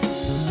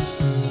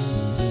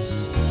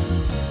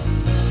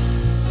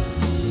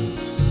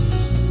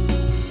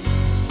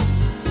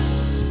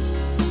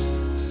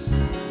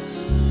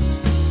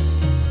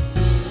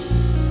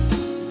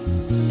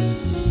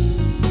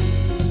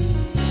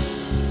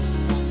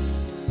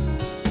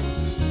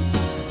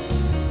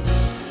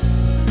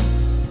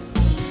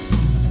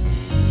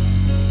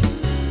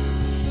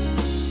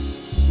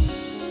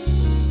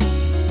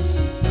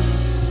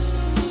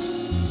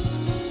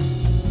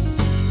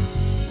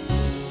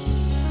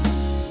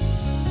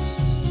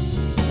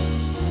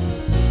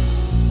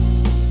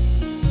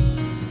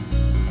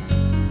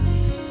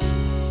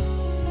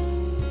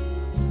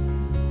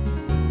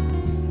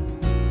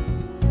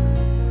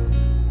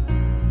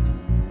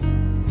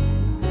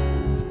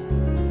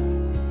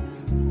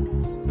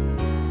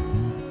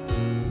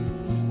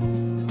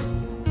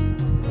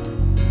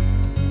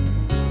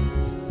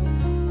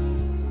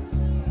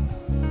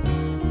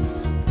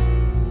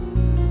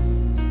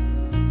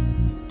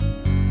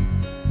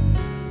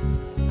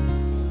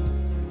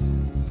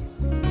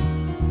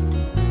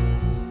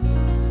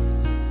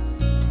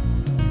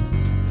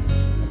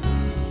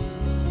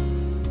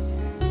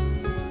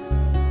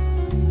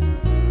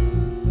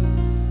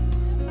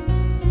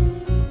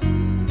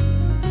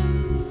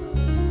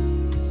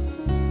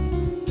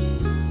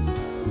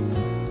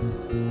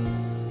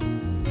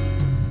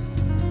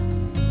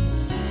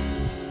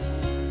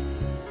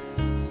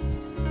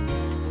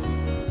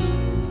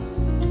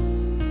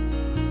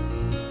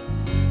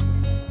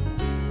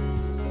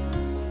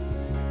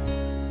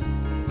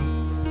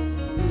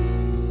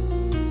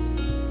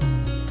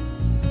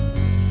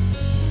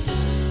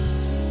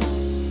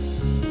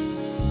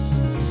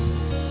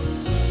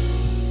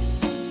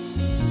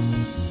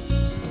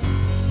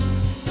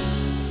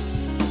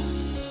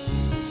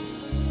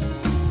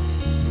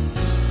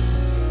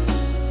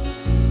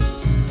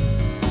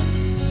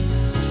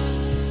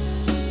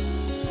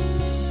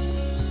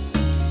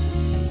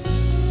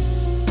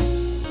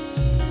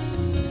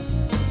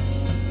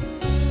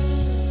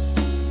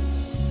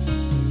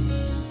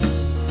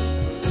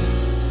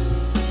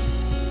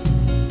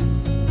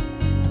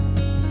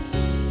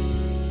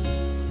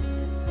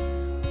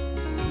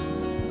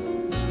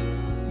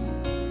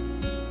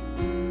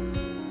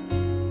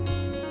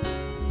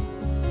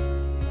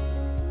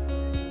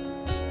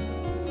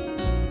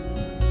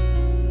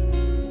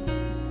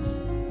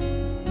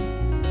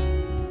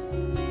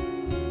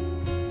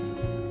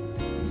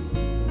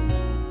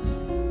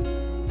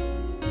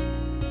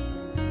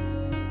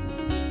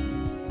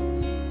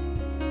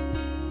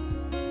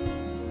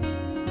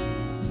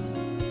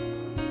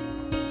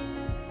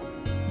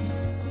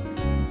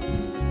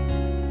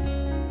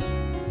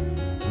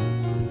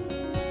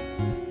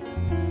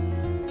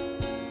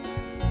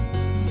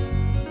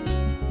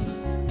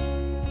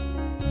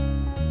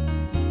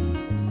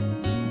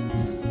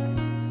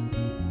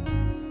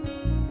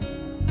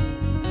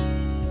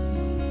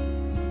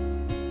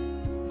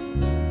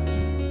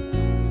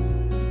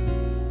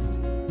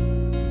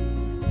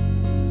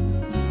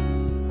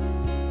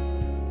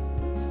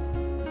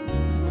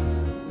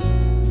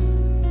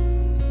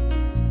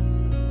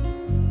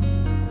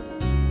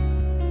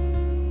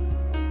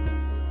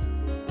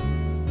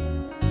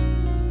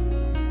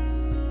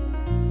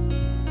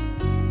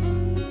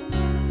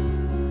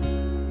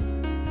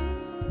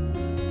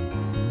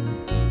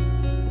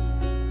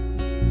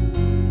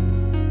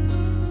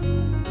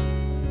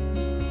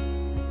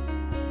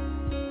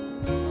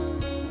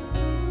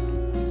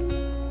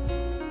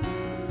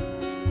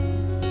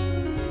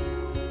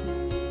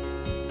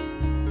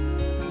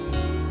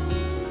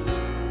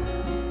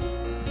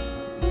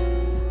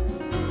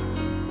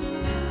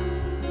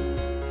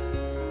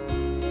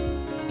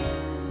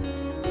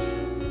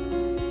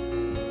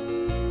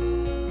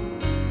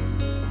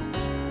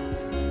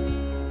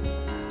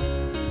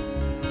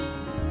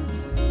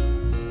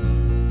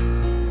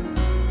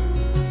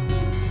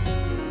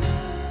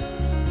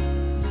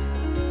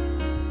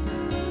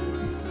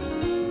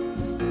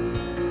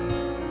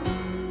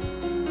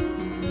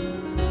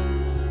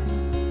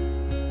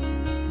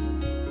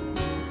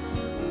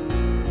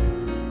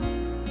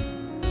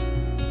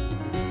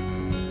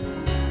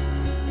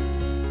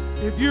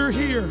 you're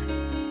here,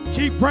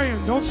 keep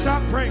praying. Don't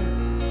stop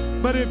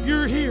praying. But if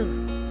you're here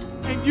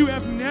and you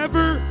have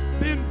never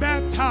been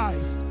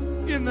baptized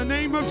in the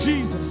name of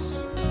Jesus,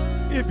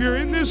 if you're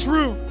in this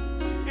room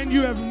and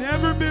you have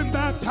never been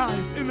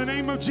baptized in the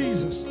name of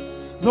Jesus,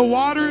 the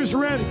water is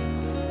ready.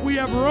 We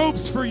have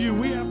robes for you.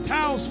 We have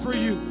towels for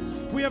you.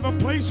 We have a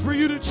place for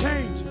you to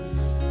change.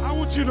 I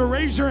want you to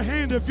raise your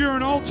hand if you're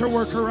an altar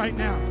worker right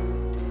now.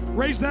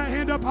 Raise that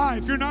hand up high.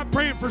 If you're not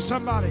praying for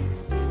somebody,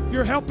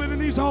 you're helping in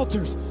these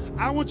altars,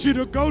 I want you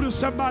to go to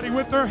somebody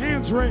with their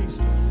hands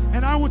raised,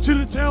 and I want you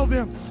to tell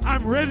them,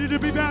 I'm ready to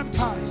be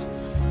baptized.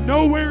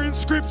 Nowhere in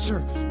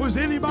Scripture was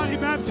anybody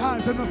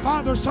baptized in the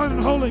Father, Son,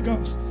 and Holy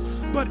Ghost.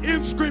 But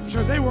in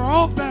Scripture, they were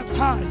all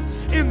baptized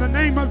in the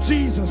name of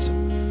Jesus.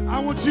 I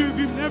want you, if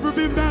you've never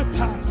been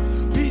baptized,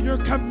 Peter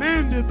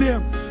commanded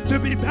them to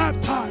be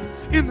baptized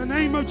in the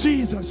name of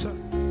Jesus.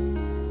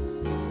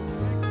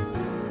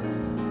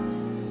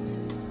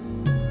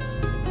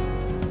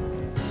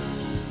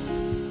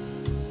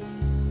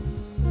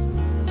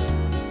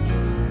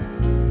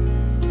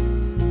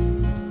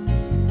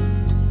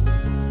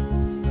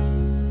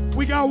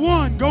 We got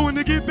one going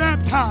to get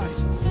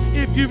baptized.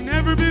 If you've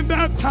never been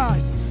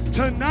baptized,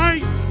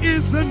 tonight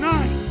is the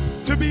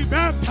night to be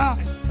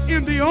baptized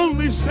in the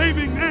only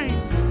saving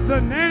name,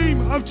 the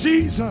name of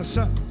Jesus.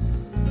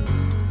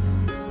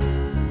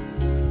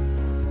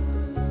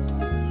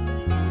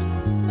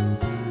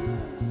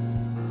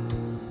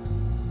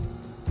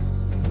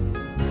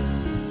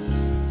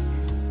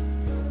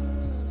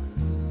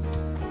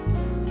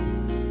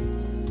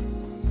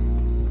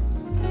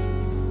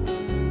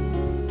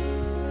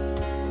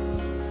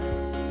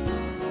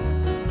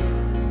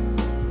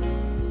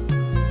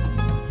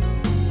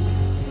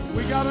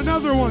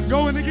 Another one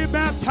going to get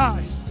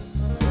baptized.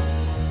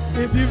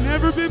 If you've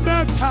never been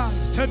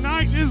baptized,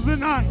 tonight is the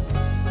night.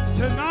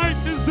 Tonight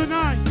is the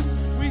night.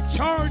 We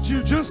charge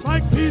you, just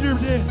like Peter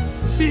did,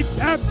 be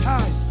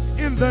baptized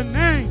in the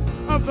name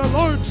of the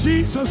Lord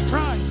Jesus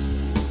Christ.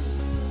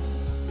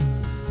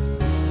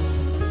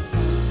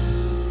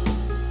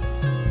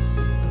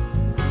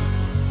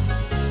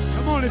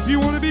 Come on, if you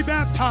want to be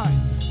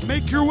baptized,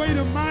 make your way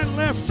to my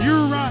left,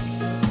 your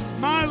right.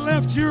 My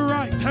left, your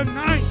right.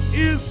 Tonight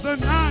is the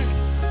night.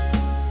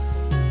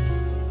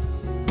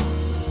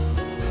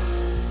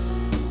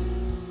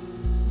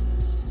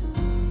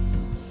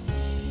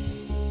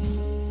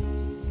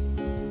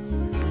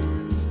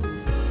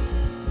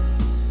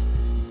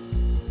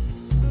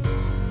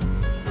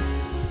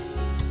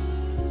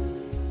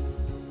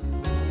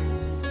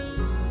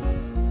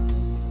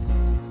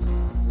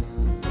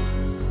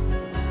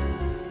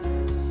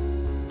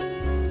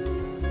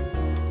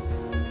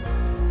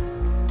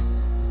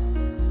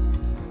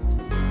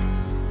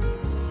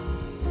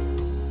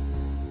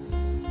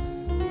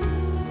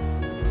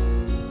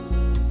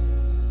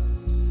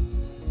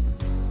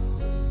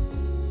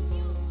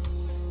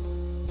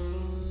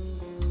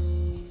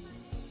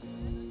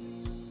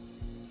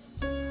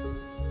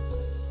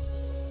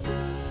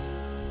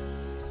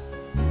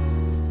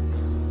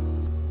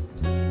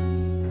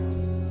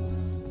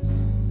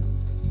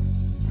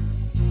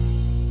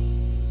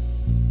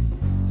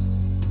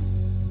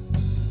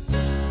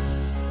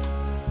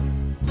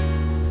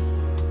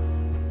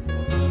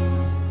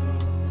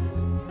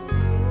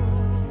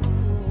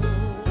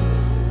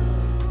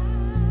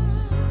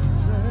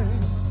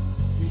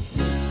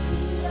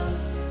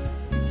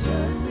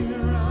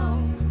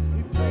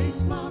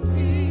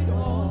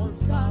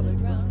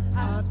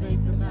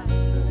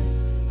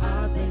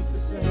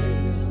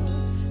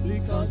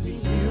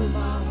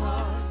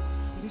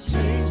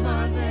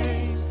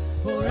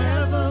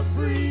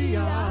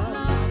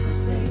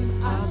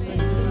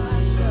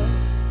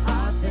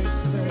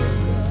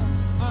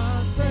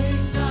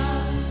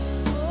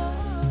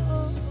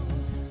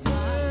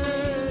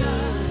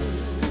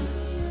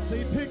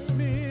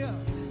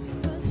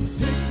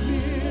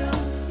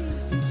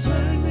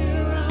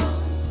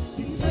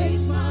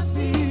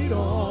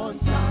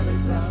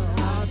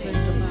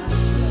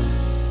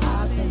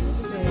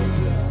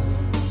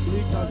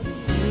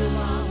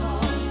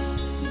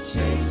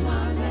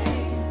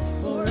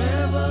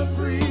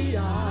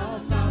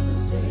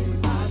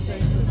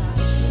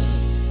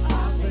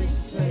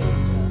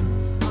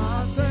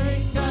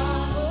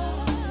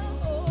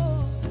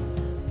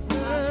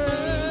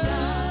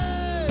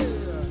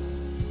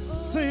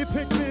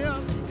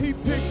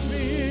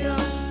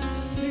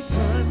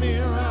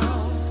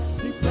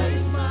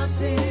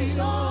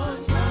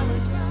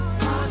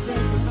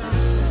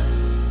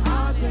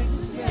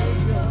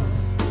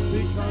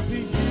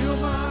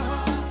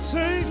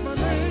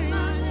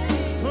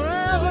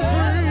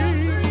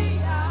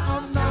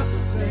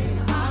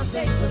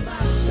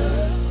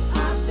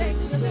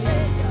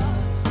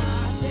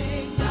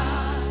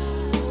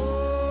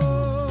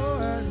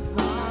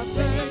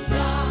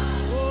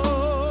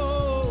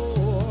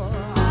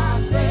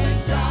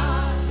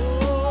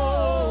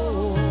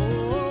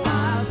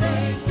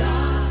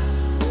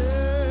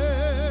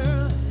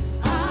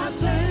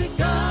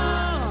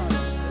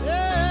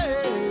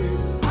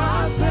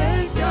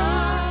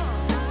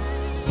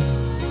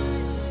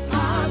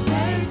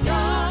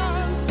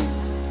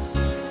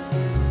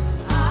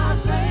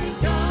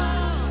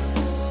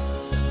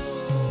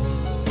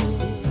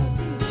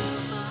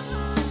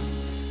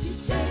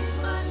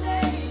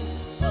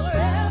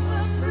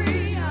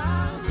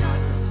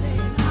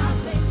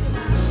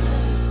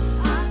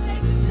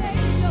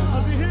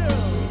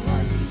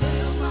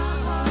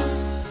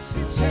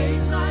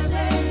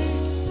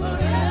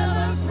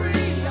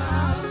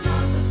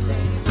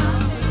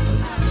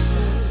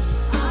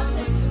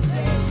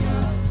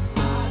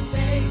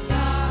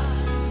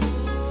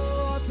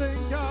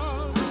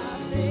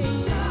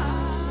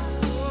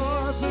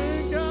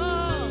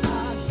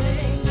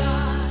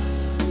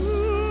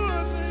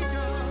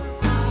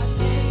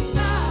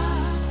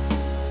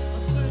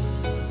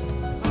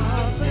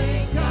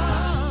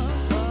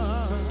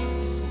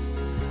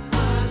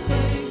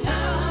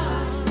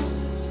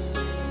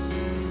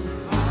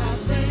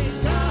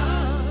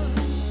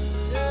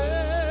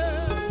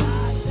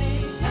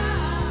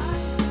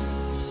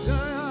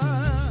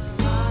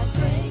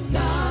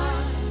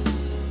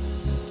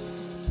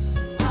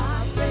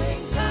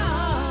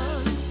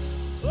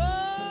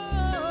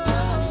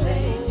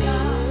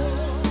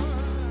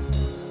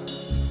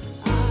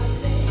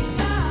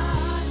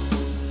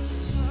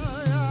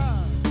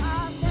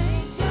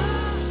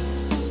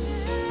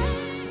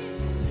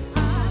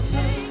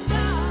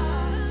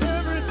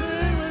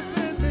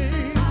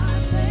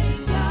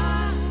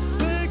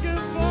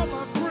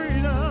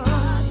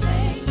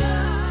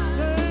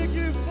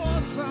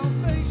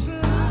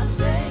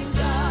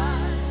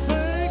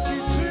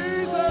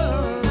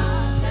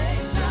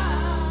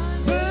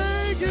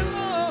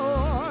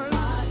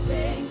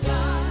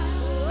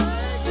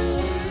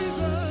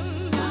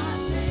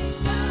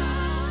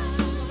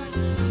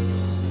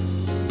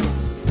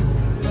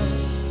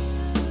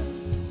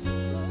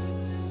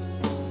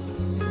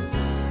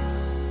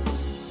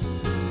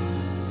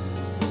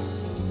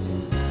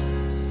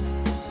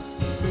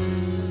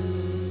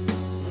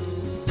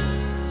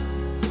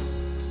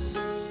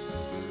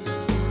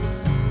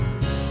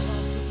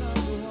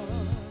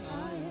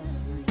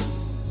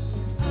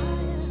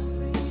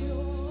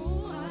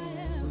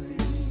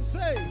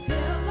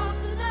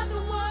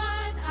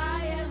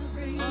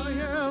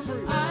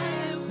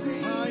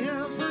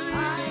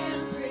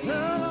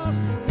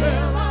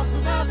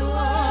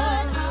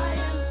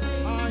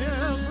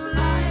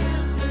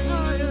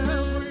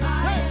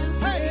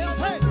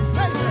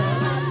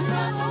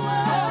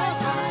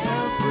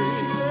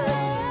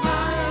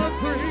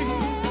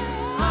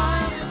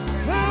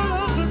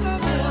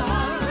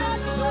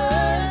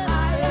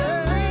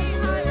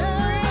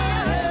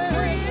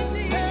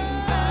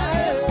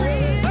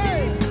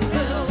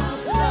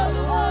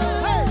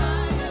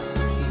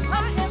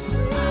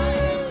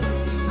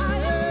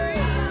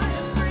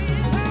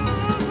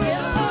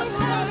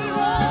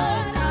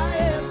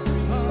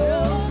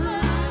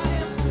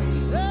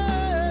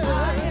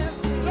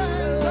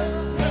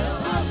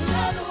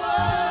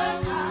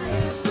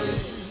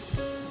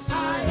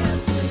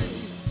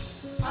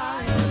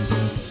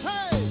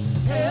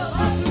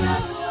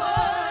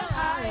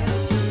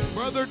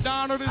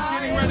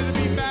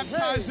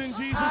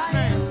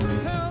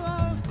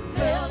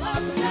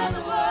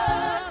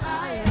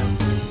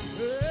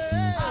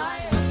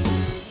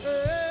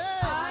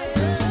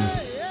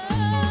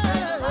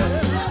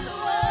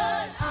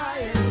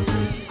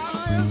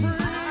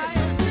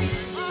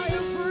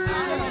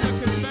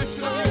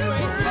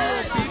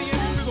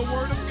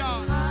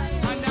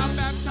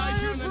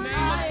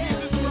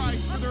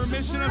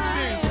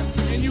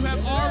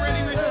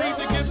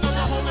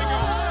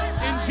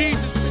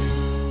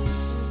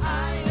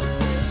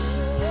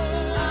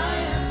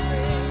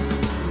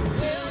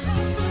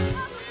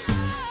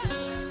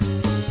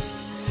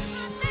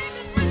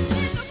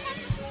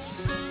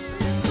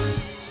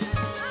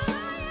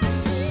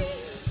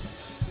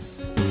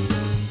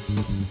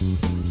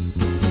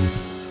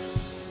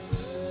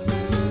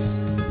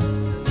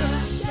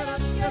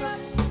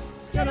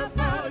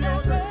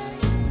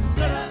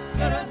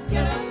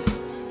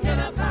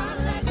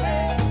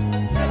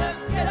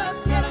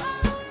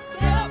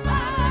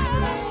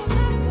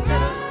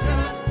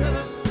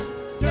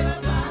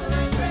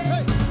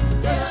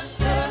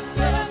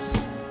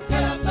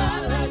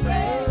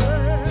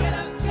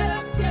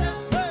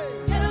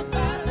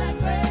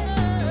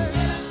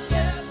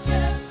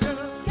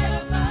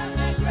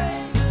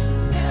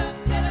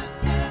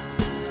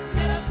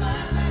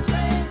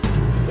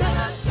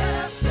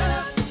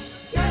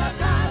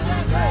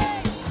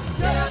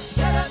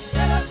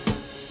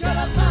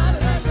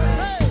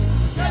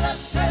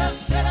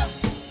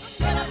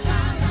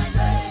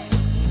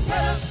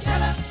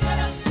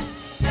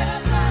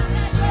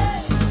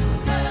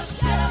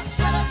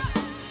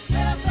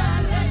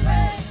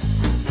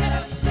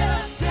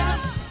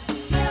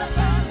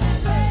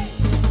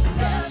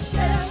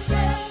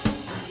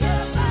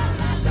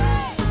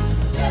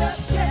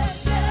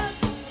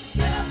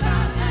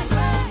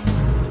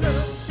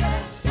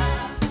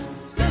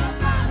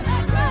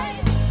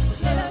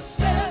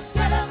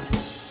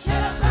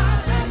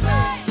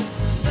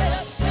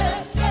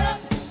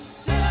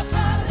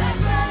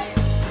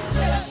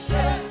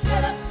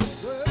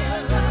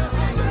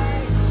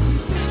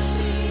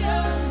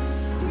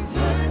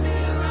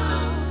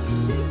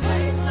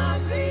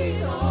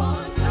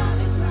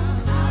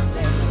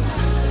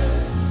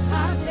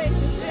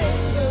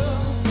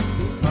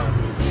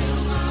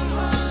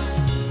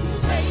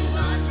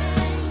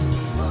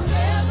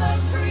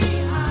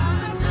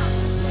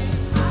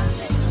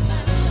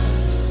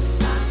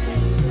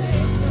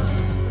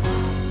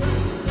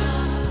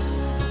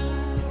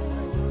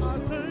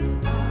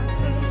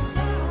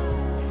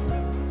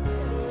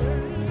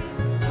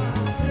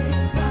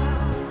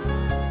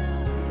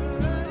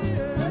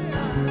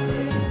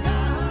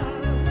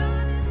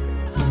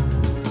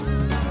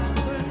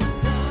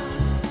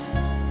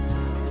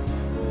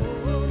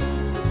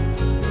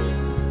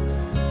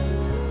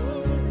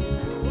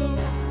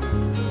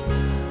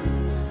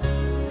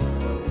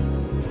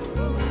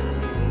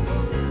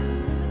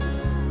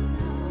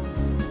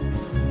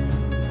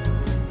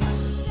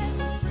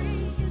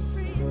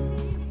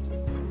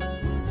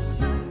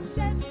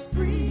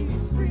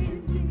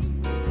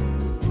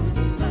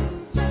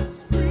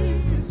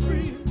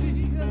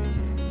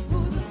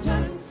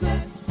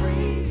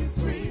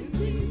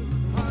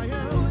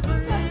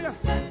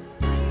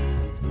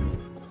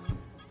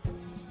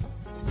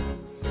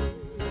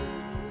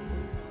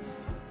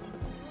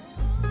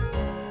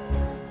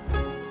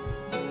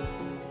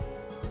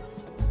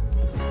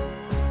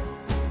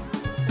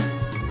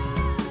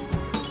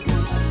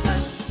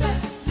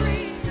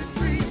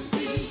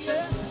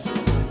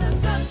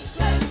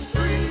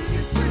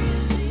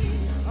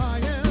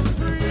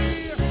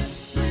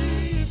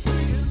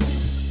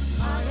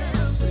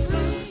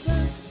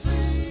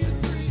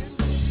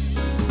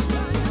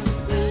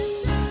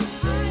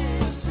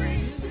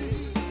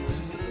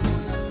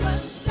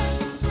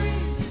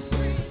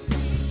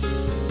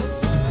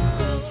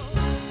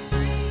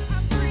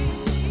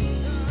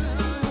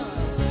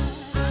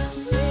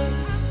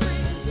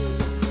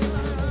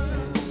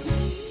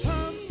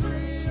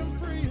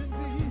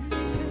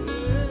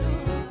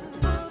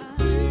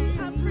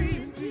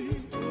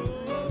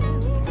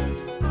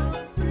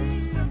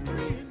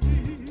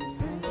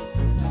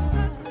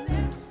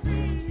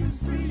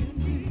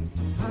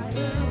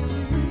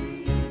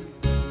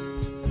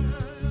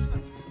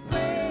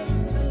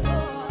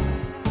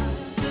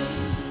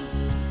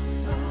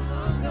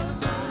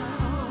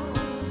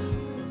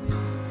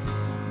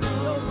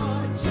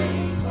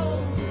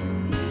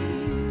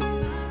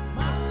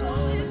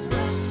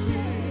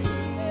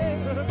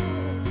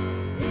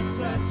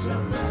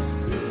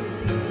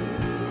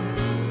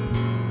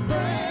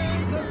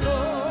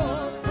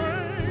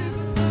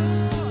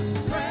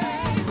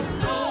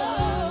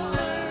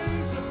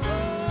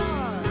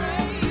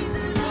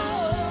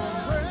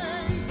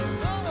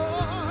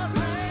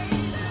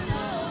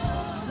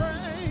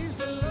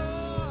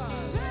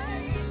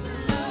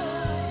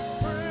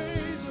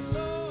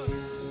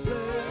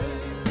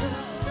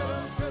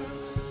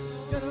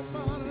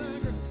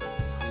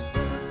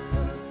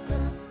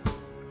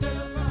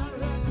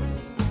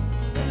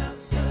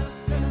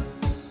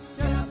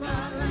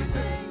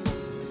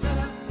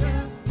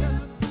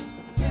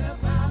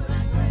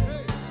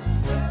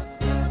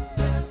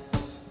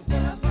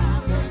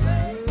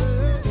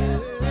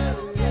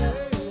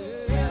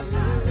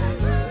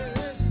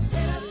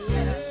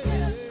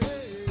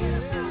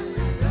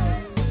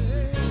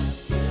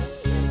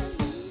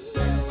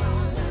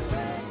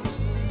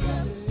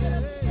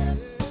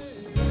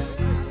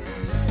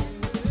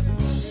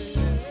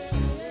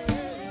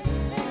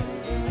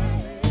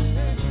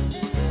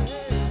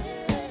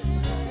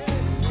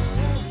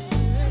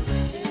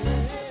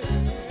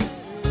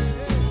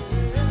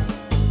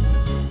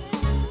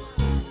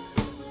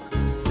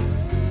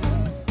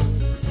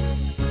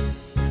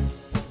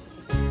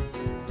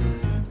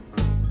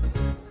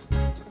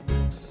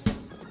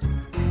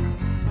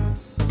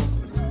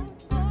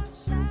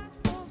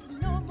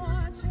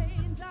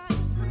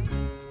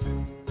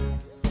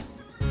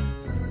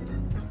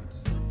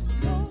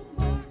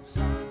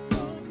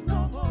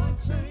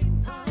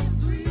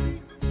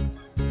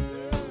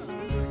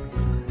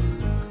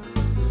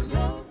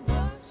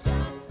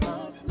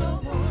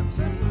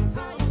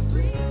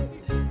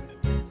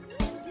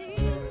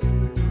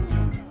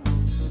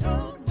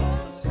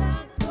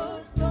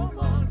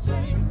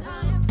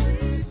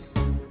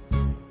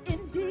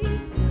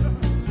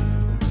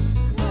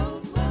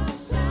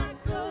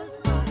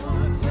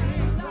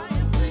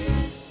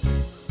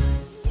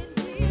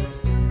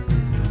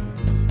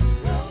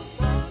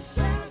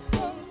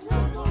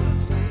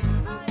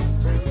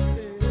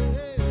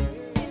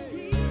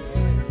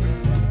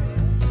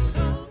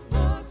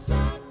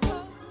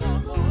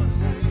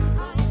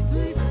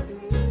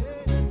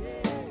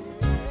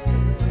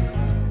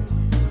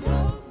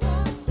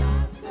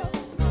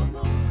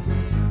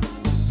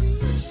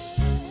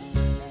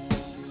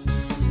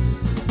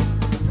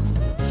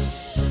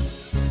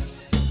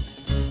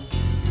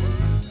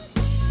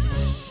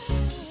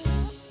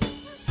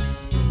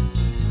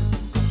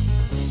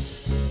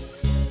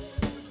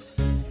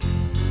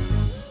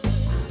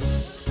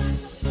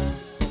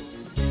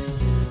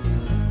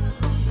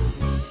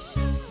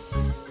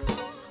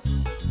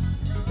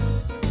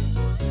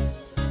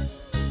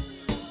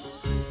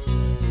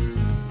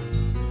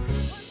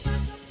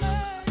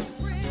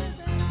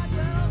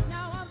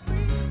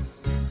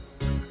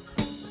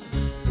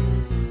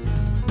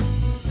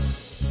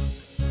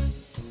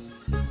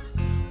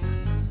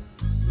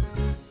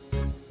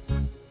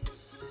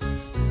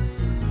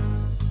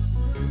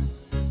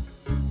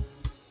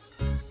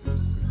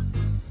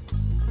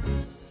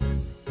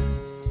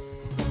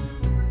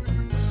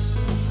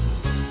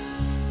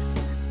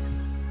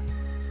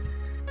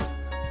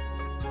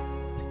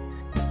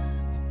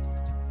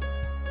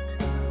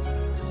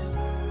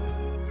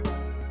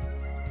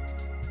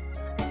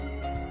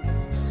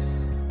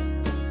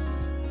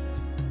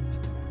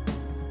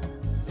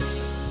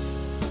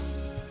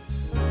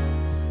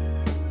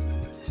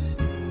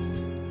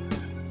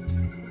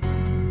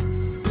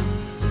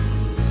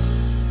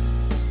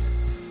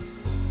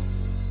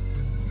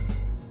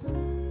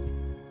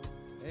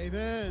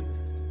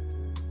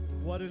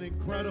 What an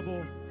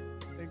incredible,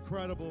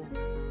 incredible,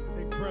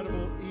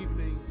 incredible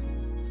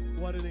evening.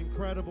 What an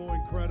incredible,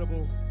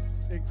 incredible,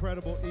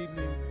 incredible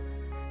evening.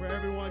 For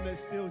everyone that's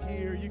still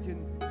here, you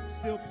can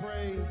still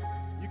pray.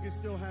 You can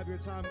still have your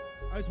time.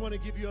 I just want to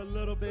give you a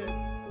little bit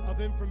of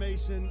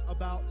information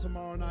about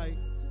tomorrow night.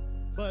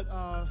 But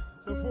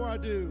before I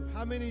do,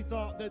 how many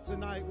thought that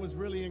tonight was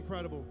really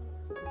incredible?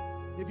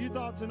 If you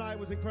thought tonight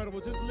was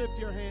incredible, just lift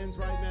your hands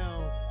right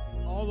now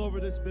all over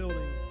this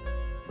building.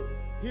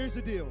 Here's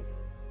the deal.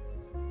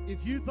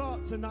 If you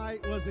thought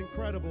tonight was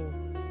incredible,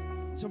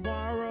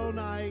 tomorrow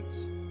night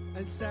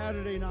and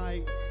Saturday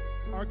night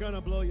are going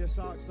to blow your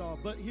socks off.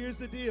 But here's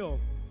the deal.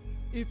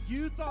 If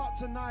you thought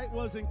tonight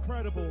was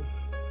incredible,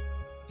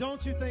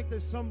 don't you think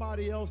that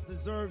somebody else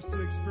deserves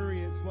to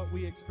experience what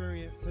we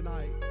experienced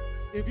tonight?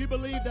 If you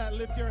believe that,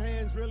 lift your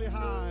hands really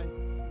high,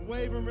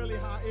 wave them really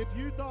high. If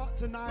you thought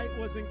tonight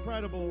was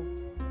incredible,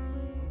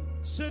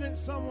 shouldn't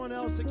someone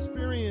else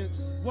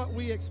experience what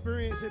we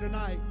experienced here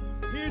tonight?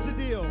 Here's the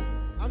deal.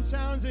 I'm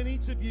challenging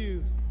each of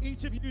you.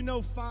 Each of you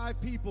know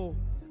 5 people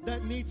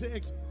that need to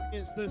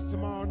experience this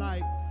tomorrow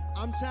night.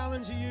 I'm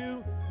challenging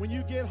you, when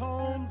you get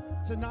home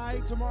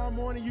tonight, tomorrow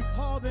morning, you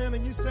call them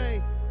and you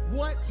say,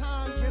 what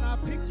time can I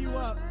pick you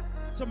up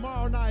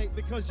tomorrow night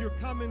because you're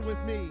coming with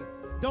me?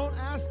 Don't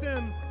ask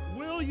them,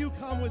 will you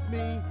come with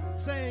me?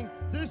 Saying,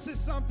 this is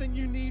something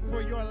you need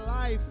for your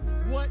life.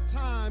 What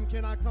time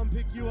can I come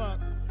pick you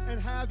up and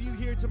have you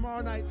here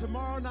tomorrow night?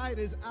 Tomorrow night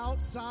is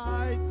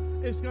outside.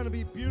 It's going to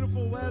be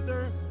beautiful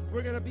weather.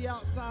 We're going to be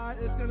outside.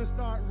 It's going to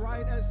start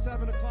right at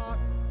 7 o'clock.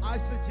 I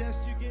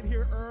suggest you get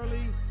here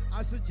early.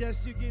 I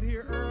suggest you get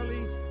here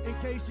early. In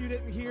case you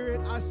didn't hear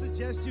it, I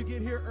suggest you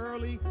get here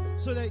early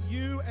so that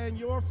you and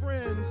your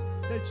friends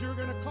that you're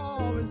going to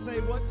call and say,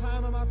 what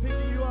time am I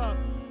picking you up?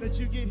 That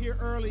you get here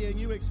early and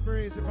you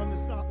experience it from the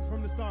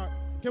start.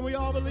 Can we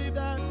all believe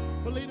that?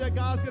 Believe that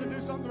God's going to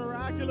do something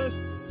miraculous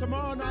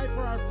tomorrow night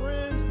for our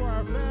friends, for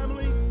our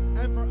family,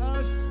 and for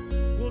us.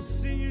 We'll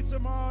see you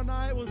tomorrow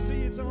night. We'll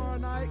see you tomorrow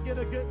night. Get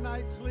a good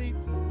night's sleep.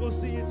 We'll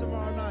see you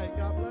tomorrow night.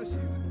 God bless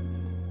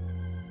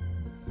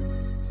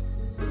you.